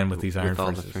and again with these iron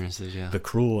furnaces. The furnaces, yeah. The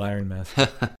cruel Iron Master.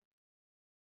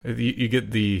 You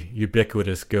get the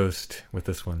ubiquitous ghost with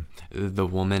this one. The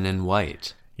woman in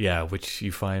white. Yeah, which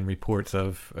you find reports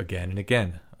of again and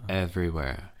again.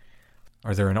 Everywhere.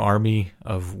 Are there an army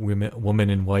of women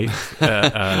in white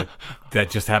that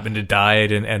just happen to die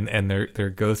and their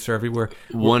ghosts are everywhere?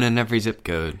 One in every zip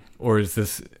code. Or is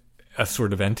this a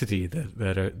sort of entity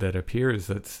that appears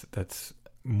that's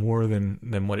more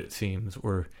than what it seems,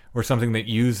 or something that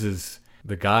uses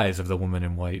the guise of the woman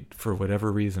in white for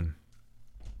whatever reason?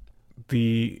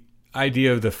 The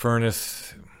idea of the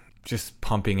furnace just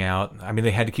pumping out, I mean,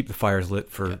 they had to keep the fires lit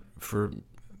for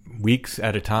weeks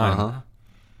at a time. Uh-huh.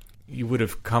 You would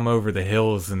have come over the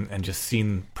hills and just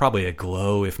seen probably a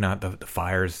glow, if not the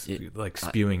fires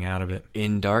spewing out of it.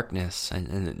 In darkness,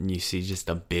 and you see just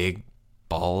a big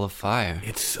ball of fire.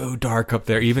 It's so dark up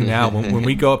there. Even now, when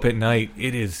we go up at night,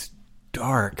 it is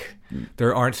dark.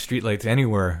 There aren't streetlights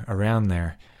anywhere around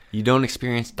there. You don't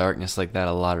experience darkness like that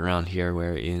a lot around here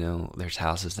where, there's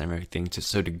houses and everything.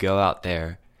 So to go out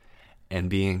there and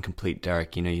be in complete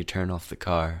dark, you turn off the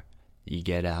car, you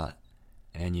get out,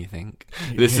 and you think,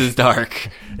 this is dark.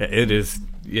 It is,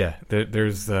 yeah.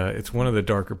 There's it's one of the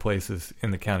darker places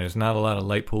in the county. There's not a lot of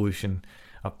light pollution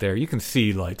up there. You can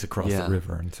see lights across the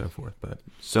river and so forth. But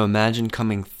so imagine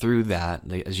coming through that,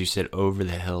 like, as you said, over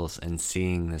the hills and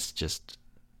seeing this just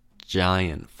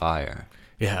giant fire.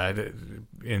 Yeah,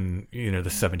 in the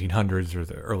 1700s or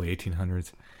the early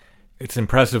 1800s. It's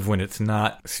impressive when it's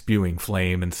not spewing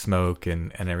flame and smoke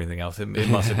and everything else. It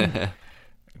must have been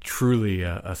truly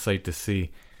a sight to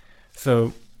see.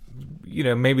 So,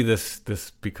 maybe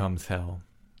this becomes hell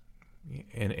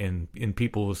in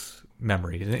people's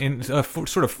memory, in a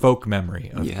sort of folk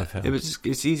memory of hell.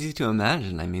 It's easy to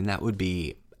imagine. I mean, that would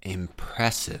be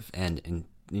impressive and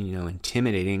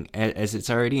intimidating, as it's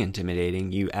already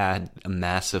intimidating. You add a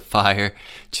massive fire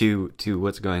to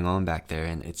what's going on back there,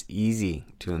 and it's easy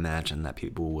to imagine that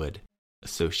people would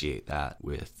associate that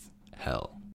with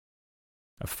hell.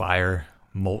 A fire,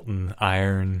 molten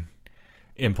iron,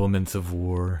 implements of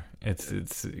war.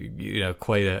 It's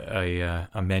quite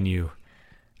a menu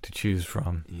to choose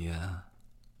from. Yeah.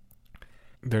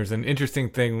 There's an interesting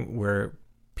thing where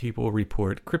people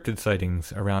report cryptid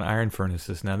sightings around iron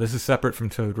furnaces. Now, this is separate from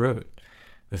Toad Road.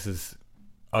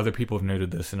 Other people have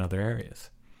noted this in other areas.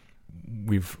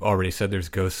 We've already said there's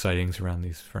ghost sightings around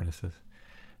these furnaces.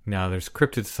 Now, there's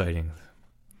cryptid sightings.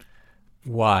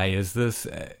 Why is this?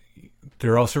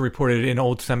 They're also reported in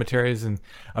old cemeteries and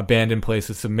abandoned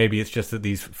places, so maybe it's just that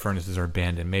these furnaces are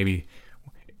abandoned. Maybe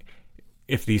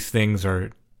if these things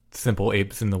are simple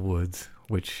apes in the woods,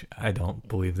 which I don't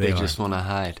believe they are. They just want to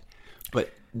hide.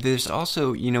 But there's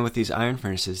also, with these iron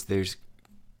furnaces, there's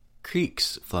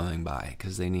creeks flowing by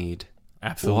because they need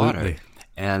water.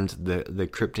 And the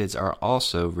cryptids are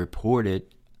also reported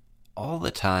all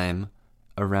the time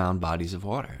around bodies of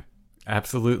water.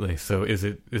 Absolutely. So is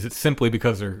it simply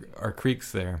because there are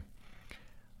creeks there?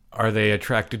 Are they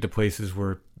attracted to places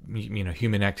where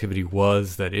human activity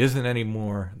was that isn't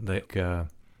anymore? Like they're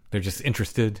just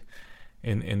interested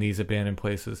in these abandoned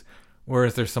places? Or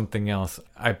is there something else?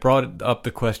 I brought up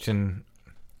the question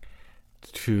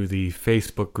to the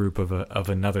Facebook group of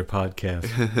another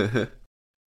podcast.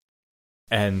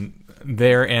 And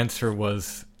their answer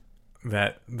was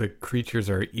that the creatures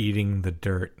are eating the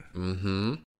dirt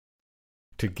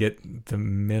to get the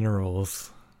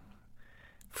minerals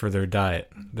for their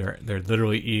diet. They're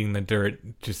literally eating the dirt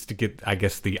just to get, I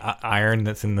guess, the iron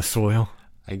that's in the soil.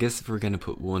 I guess if we're going to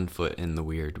put one foot in the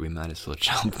weird, we might as well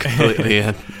jump completely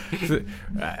in.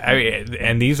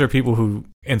 And these are people who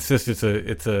insist it's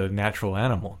a natural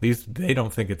animal. They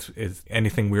don't think it's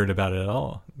anything weird about it at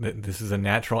all. This is a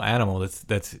natural animal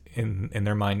that's in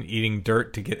their mind eating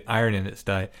dirt to get iron in its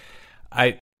diet.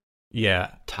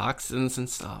 Toxins and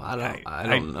stuff. I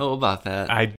don't know about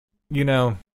that. We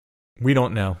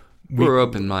don't know. We're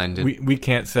open-minded. We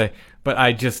can't say, but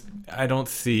I don't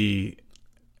see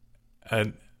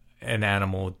an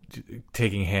animal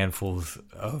taking handfuls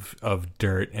of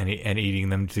dirt and eating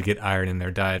them to get iron in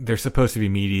their diet. They're supposed to be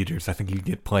meat eaters. I think you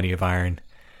get plenty of iron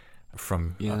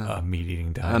from a meat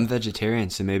eating diet. I'm vegetarian,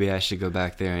 so maybe I should go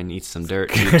back there and eat some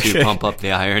dirt to pump up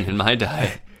the iron in my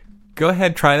diet. Go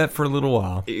ahead, try that for a little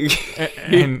while,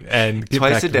 and get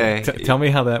twice back a day. Tell me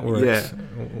how that works. Yeah.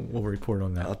 We'll report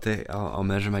on that. I'll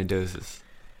measure my doses.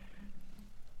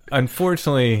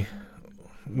 Unfortunately,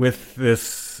 with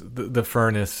the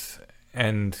furnace,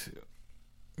 and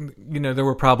there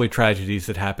were probably tragedies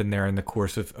that happened there in the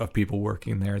course of people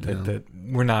working there that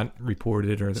were not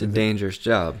reported, or it's a dangerous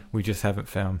job. We just haven't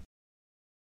found.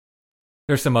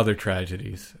 There's some other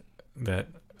tragedies that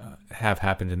have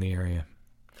happened in the area.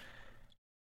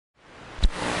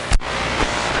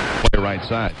 Play right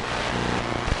side.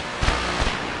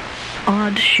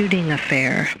 Odd shooting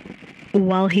affair.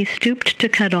 While he stooped to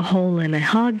cut a hole in a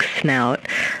hog's snout,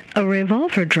 a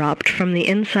revolver dropped from the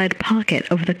inside pocket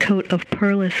of the coat of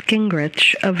Perlis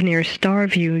Gingrich of near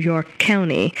Starview, York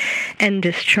County, and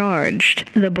discharged,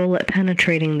 the bullet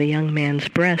penetrating the young man's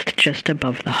breast just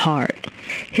above the heart.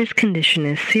 His condition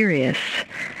is serious.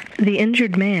 The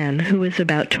injured man, who is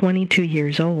about 22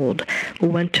 years old,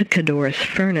 went to Cador's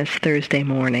Furnace Thursday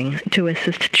morning to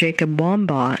assist Jacob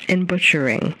Wambaugh in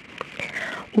butchering.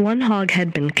 One hog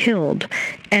had been killed,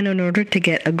 and in order to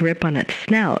get a grip on its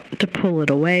snout to pull it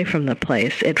away from the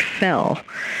place, it fell.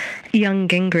 Young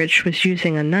Gingrich was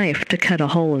using a knife to cut a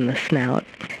hole in the snout.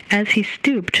 As he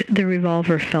stooped, the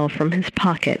revolver fell from his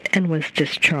pocket and was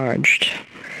discharged.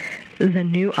 The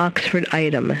New Oxford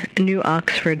Item, New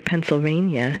Oxford,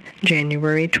 Pennsylvania,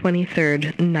 January 23,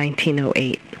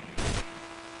 1908.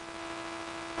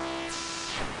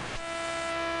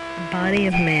 Body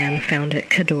of man found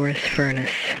at Codorus Furnace.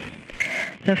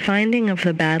 The finding of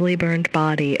the badly burned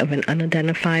body of an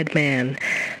unidentified man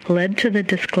led to the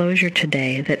disclosure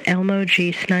today that Elmo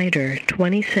G. Snyder,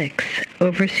 26,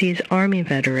 overseas Army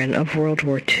veteran of World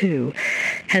War II,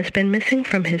 has been missing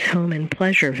from his home in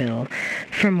Pleasureville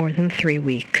for more than 3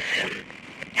 weeks.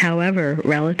 However,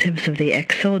 relatives of the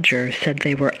ex-soldier said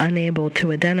they were unable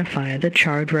to identify the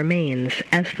charred remains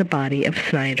as the body of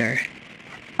Snyder.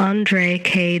 Andre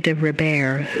K. de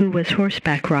Ribert, who was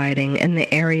horseback riding in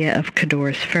the area of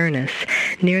Codorus Furnace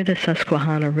near the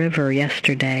Susquehanna River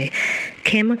yesterday,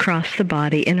 came across the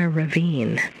body in a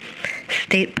ravine.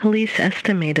 State police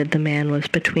estimated the man was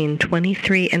between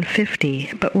 23 and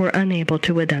 50, but were unable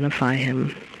to identify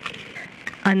him.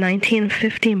 A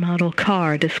 1950 model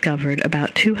car discovered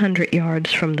about 200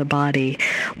 yards from the body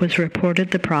was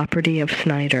reported the property of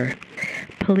Snyder.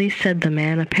 Police said the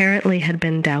man apparently had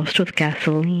been doused with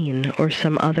gasoline or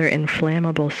some other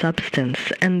inflammable substance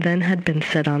and then had been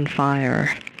set on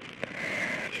fire.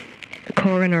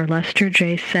 Coroner Lester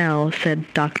J. Sell said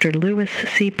Dr. Lewis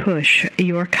C. Push,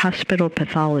 York Hospital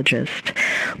pathologist,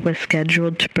 was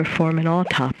scheduled to perform an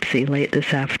autopsy late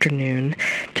this afternoon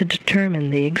to determine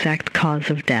the exact cause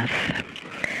of death.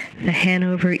 The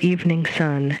Hanover Evening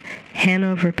Sun,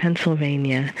 Hanover,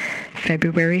 Pennsylvania,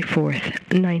 February 4th,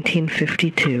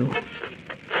 1952.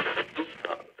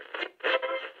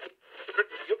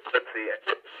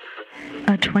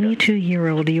 A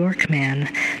 22-year-old York man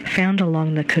found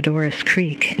along the Codorus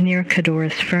Creek near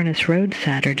Codorus Furnace Road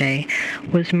Saturday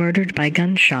was murdered by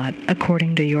gunshot,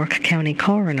 according to York County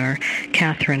Coroner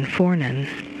Catherine Fornan.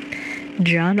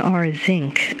 John R.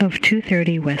 Zink of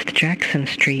 230 West Jackson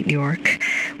Street, York,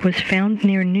 was found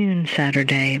near noon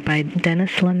Saturday by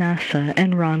Dennis Lanassa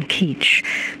and Ron Keach,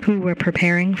 who were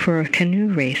preparing for a canoe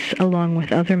race along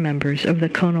with other members of the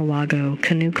Conewago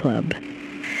Canoe Club.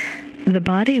 The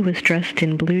body was dressed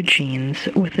in blue jeans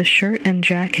with a shirt and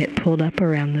jacket pulled up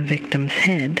around the victim's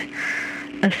head.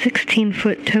 A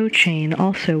 16-foot toe chain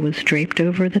also was draped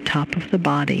over the top of the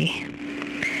body.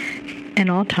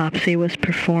 An autopsy was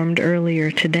performed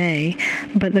earlier today,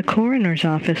 but the coroner's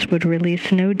office would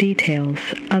release no details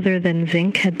other than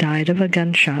Zink had died of a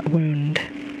gunshot wound.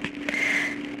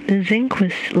 Zink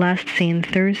was last seen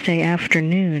Thursday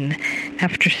afternoon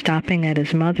after stopping at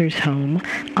his mother's home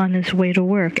on his way to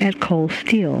work at Cole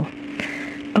Steel.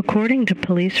 According to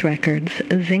police records,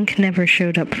 Zink never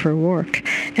showed up for work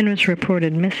and was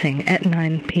reported missing at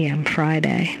 9 p.m.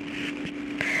 Friday.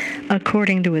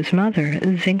 According to his mother,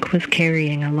 Zink was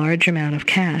carrying a large amount of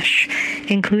cash,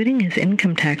 including his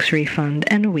income tax refund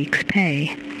and a week's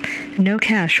pay. No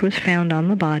cash was found on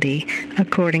the body,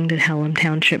 according to Pelham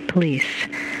Township Police.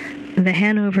 The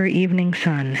Hanover Evening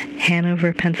Sun,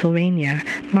 Hanover, Pennsylvania,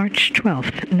 March 12,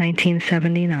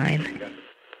 1979.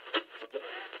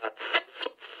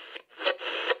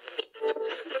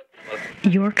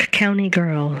 York County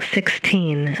girl,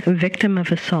 16, victim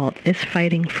of assault, is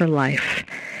fighting for life.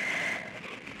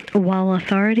 While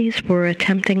authorities were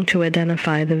attempting to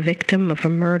identify the victim of a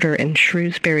murder in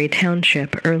Shrewsbury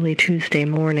Township early Tuesday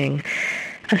morning,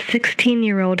 a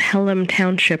 16-year-old Pelham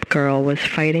Township girl was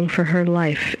fighting for her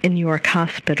life in York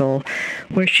Hospital,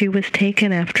 where she was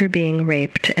taken after being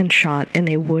raped and shot in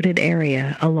a wooded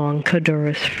area along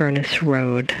Codorus Furnace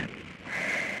Road.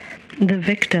 The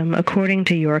victim, according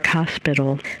to York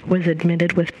Hospital, was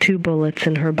admitted with 2 bullets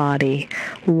in her body,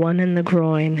 one in the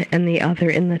groin and the other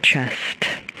in the chest.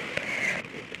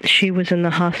 She was in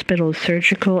the hospital's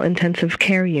surgical intensive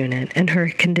care unit, and her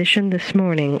condition this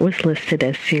morning was listed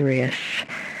as serious.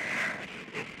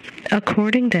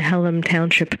 According to Pelham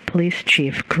Township Police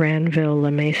Chief Granville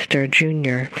LeMaster,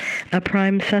 Jr., a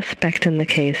prime suspect in the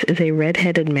case is a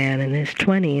red-headed man in his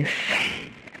 20s.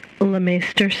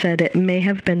 LeMaster said it may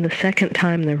have been the second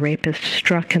time the rapist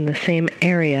struck in the same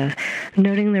area,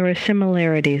 noting there were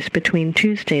similarities between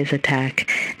Tuesday's attack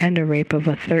and a rape of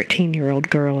a 13-year-old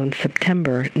girl in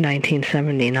September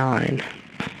 1979.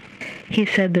 He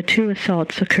said the 2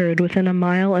 assaults occurred within 1.5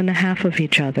 miles of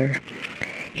each other.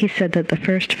 He said that the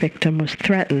first victim was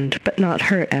threatened but not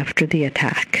hurt after the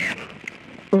attack.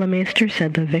 LeMaster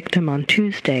said the victim on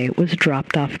Tuesday was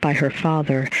dropped off by her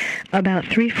father about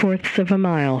 3/4 of a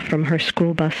mile from her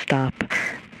school bus stop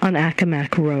on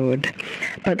Accomack Road,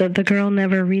 but that the girl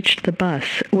never reached the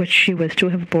bus, which she was to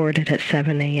have boarded at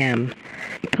 7 a.m.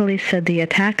 Police said the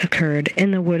attack occurred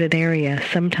in the wooded area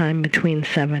sometime between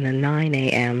 7 and 9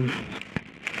 a.m.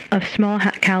 A small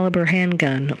caliber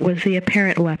handgun was the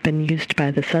apparent weapon used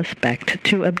by the suspect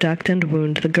to abduct and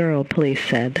wound the girl, police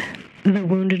said. The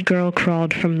wounded girl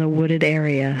crawled from the wooded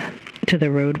area to the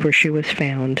road where she was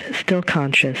found, still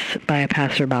conscious, by a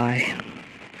passerby.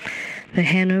 The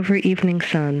Hanover Evening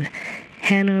Sun,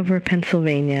 Hanover,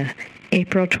 Pennsylvania,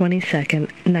 April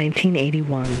 22nd,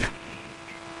 1981.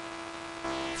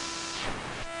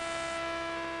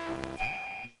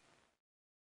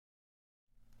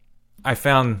 I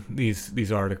found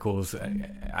these articles.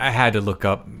 I had to look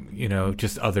up,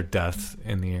 just other deaths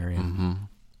in the area. Mm-hmm.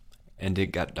 And it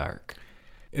got dark.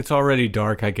 It's already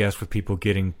dark, I guess, with people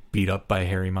getting beat up by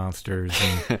hairy monsters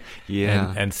and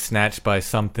and snatched by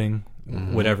something,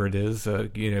 whatever it is,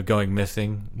 going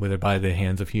missing, whether by the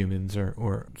hands of humans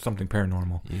or something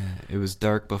paranormal. Yeah, it was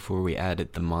dark before we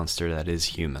added the monster that is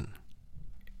human.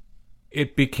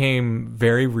 It became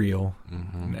very real.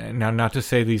 Mm-hmm. Now, not to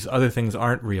say these other things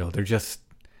aren't real. They're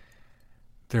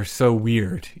so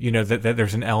weird. That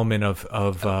there's an element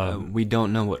of we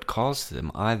don't know what caused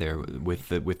them either. With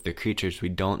the creatures, we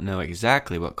don't know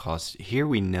exactly what caused. Here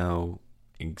we know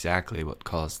exactly what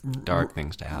caused dark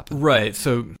things to happen. Right.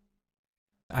 So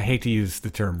I hate to use the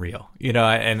term real.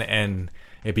 And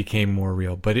it became more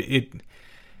real, but it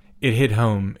hit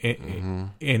home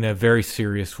in a very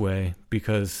serious way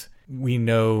because we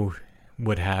know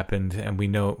what happened, and we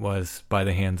know it was by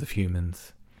the hands of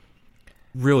humans.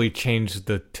 Really changed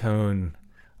the tone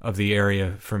of the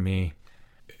area for me,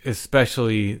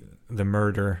 especially the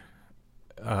murder.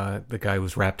 The guy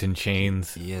was wrapped in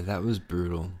chains. Yeah, that was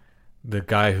brutal. The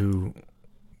guy who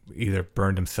either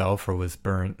burned himself or was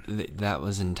burnt. That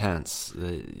was intense.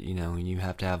 You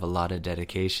have to have a lot of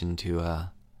dedication to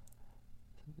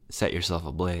set yourself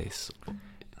ablaze.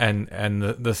 And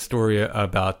the story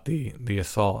about the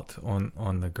assault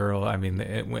on the girl, I mean,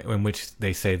 in which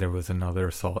they say there was another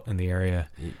assault in the area.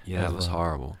 Yeah, that was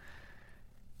horrible.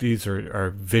 These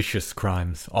are vicious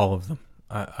crimes, all of them.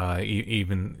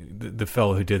 Even the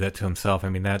fellow who did that to himself, I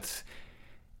mean, that's,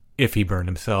 if he burned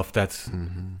himself, that's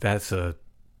a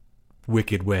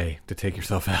wicked way to take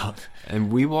yourself out.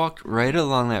 And we walked right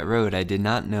along that road. I did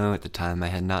not know at the time, I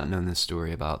had not known the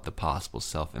story about the possible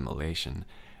self-immolation.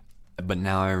 But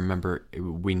now I remember,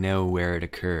 we know where it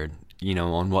occurred,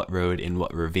 on what road, in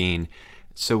what ravine.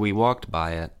 So we walked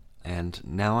by it, and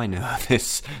now I know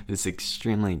this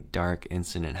extremely dark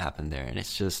incident happened there, and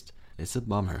it's a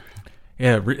bummer.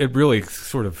 Yeah, it really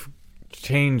sort of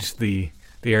changed the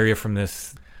area from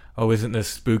this, isn't this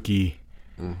spooky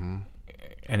and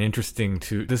interesting,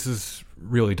 to this is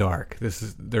really dark.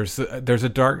 There's a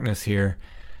darkness here.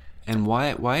 And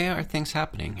why are things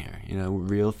happening here?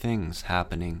 Real things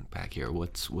happening back here.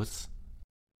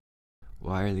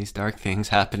 Why are these dark things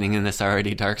happening in this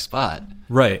already dark spot?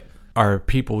 Right. Are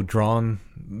people drawn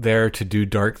there to do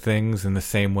dark things in the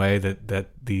same way that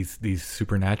these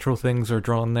supernatural things are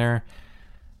drawn there?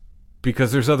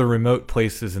 Because there's other remote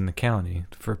places in the county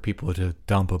for people to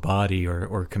dump a body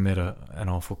or commit an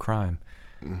awful crime.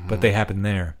 Mm-hmm. But they happen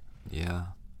there. Yeah.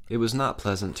 It was not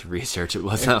pleasant to research. It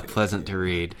was not pleasant to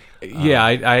read. Yeah,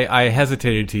 I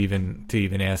hesitated to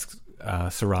even ask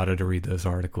Sarada to read those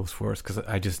articles for us because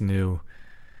I just knew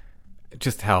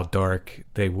just how dark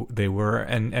they were.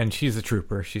 And she's a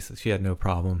trooper. She had no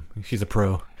problem. She's a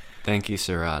pro. Thank you,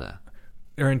 Sarada.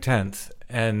 They're intense,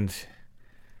 and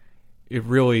it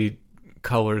really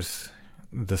colors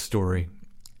the story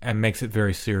and makes it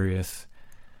very serious.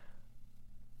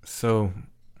 So,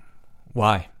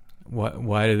 why?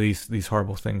 Why do these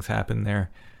horrible things happen there?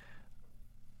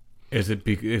 Is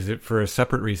it for a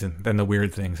separate reason than the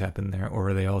weird things happen there,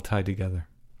 or are they all tied together?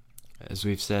 As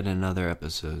we've said in other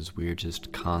episodes, we're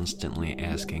just constantly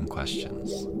asking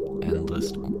questions,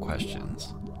 endless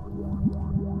questions.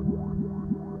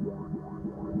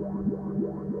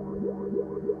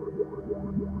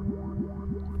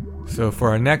 So for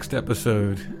our next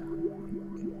episode,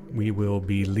 we will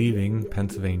be leaving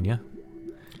Pennsylvania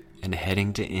and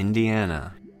heading to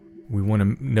Indiana. We want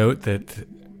to note that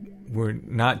we're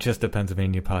not just a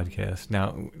Pennsylvania podcast.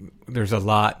 Now, there's a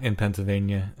lot in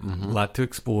Pennsylvania, a lot to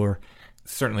explore.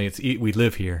 Certainly, we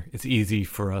live here. It's easy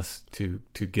for us to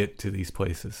get to these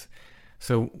places.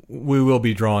 So we will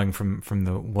be drawing from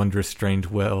the wondrous, strange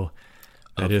well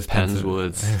that is Penn's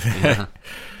Woods. Yeah.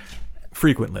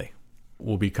 Frequently.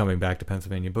 We'll be coming back to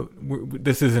Pennsylvania, but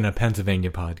this isn't a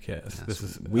Pennsylvania podcast.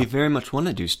 Yes, we very much want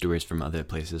to do stories from other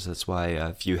places. That's why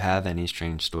if you have any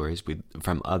strange stories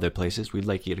from other places, we'd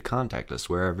like you to contact us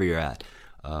wherever you're at.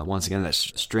 Once again,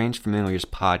 that's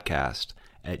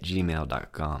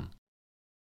strangefamiliarspodcast@gmail.com.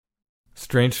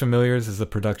 Strange Familiars is a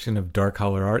production of Dark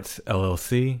Holler Arts,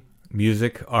 LLC.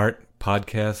 Music, art,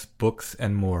 podcasts, books,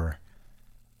 and more.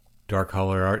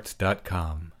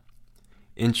 darkhollerarts.com.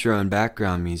 Intro and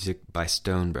background music by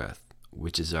Stonebreath,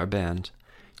 which is our band.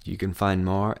 You can find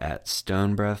more at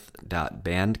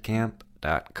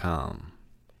stonebreath.bandcamp.com.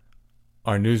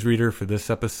 Our newsreader for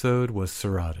this episode was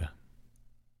Sarada.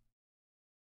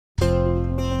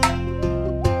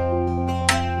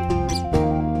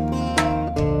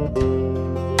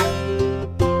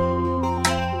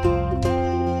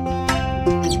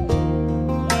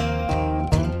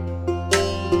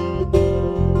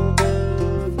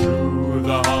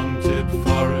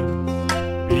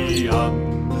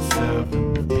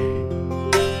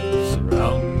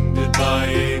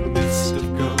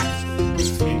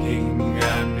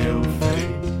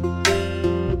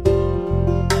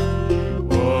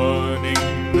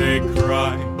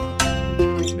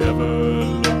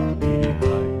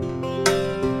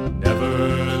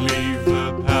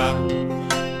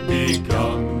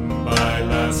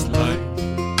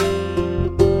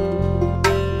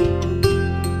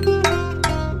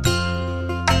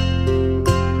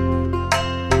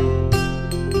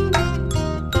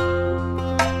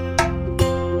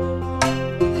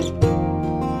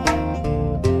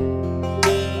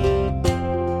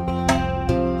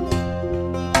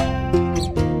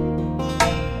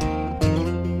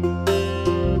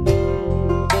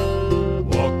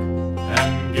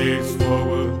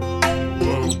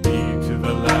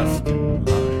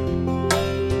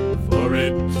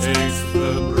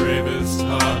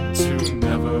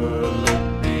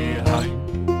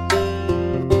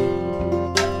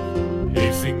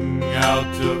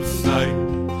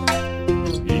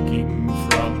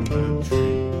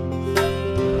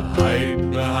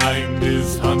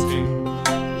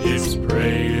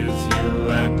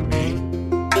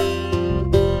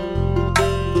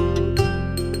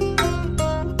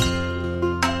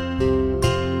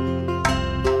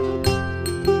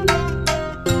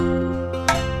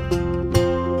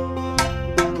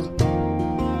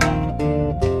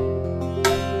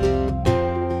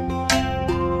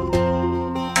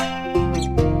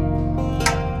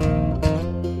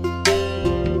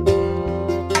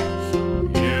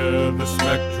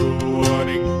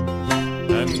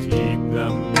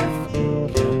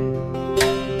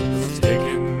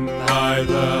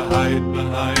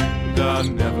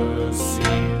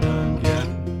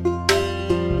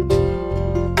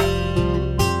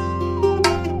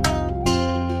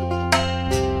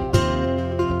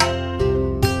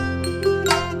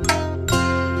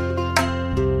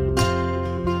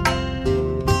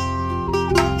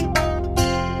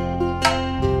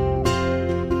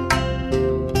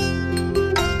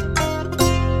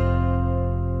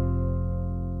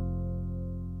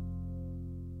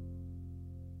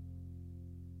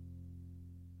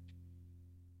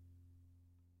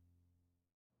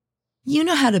 You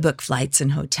know how to book flights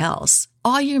and hotels.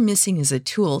 All you're missing is a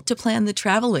tool to plan the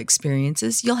travel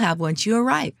experiences you'll have once you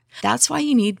arrive. That's why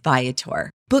you need Viator.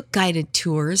 Book guided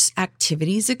tours,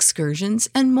 activities, excursions,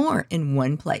 and more in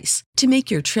one place to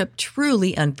make your trip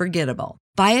truly unforgettable.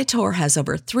 Viator has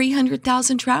over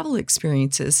 300,000 travel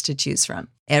experiences to choose from.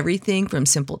 Everything from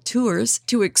simple tours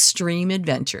to extreme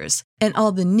adventures and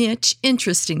all the niche,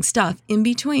 interesting stuff in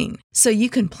between. So you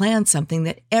can plan something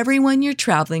that everyone you're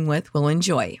traveling with will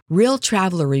enjoy. Real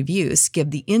traveler reviews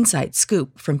give the inside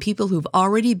scoop from people who've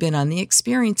already been on the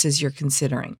experiences you're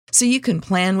considering. So you can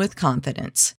plan with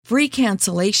confidence. Free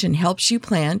cancellation helps you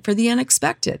plan for the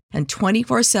unexpected. And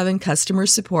 24/7 customer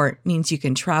support means you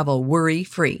can travel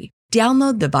worry-free.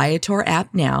 Download the Viator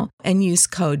app now and use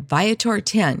code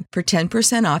Viator10 for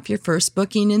 10% off your first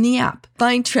booking in the app.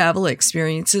 Find travel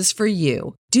experiences for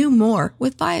you. Do more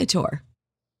with Viator.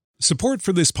 Support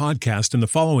for this podcast and the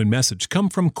following message come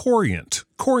from Corient.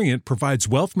 Corient provides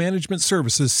wealth management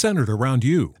services centered around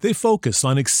you. They focus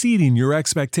on exceeding your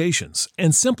expectations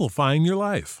and simplifying your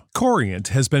life. Corient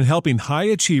has been helping high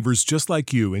achievers just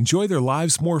like you enjoy their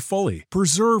lives more fully,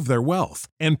 preserve their wealth,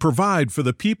 and provide for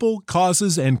the people,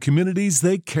 causes, and communities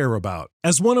they care about.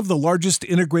 As one of the largest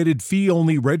integrated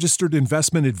fee-only registered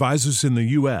investment advisors in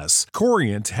the U.S.,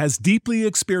 Corient has deeply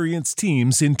experienced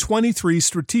teams in 23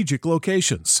 strategic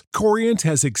locations. Corient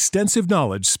has extensive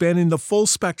knowledge spanning the full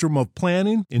spectrum of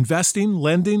planning, investing,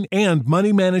 lending, and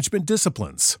money management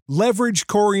disciplines. Leverage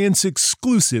Corient's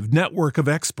exclusive network of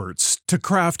experts to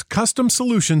craft custom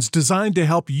solutions designed to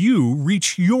help you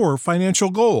reach your financial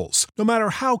goals, no matter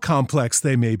how complex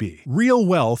they may be. Real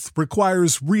wealth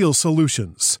requires real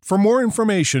solutions. For more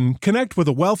information, connect with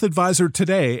a wealth advisor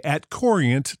today at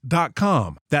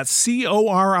Corient.com. That's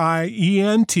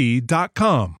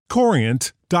Corient.com.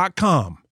 Corient.com.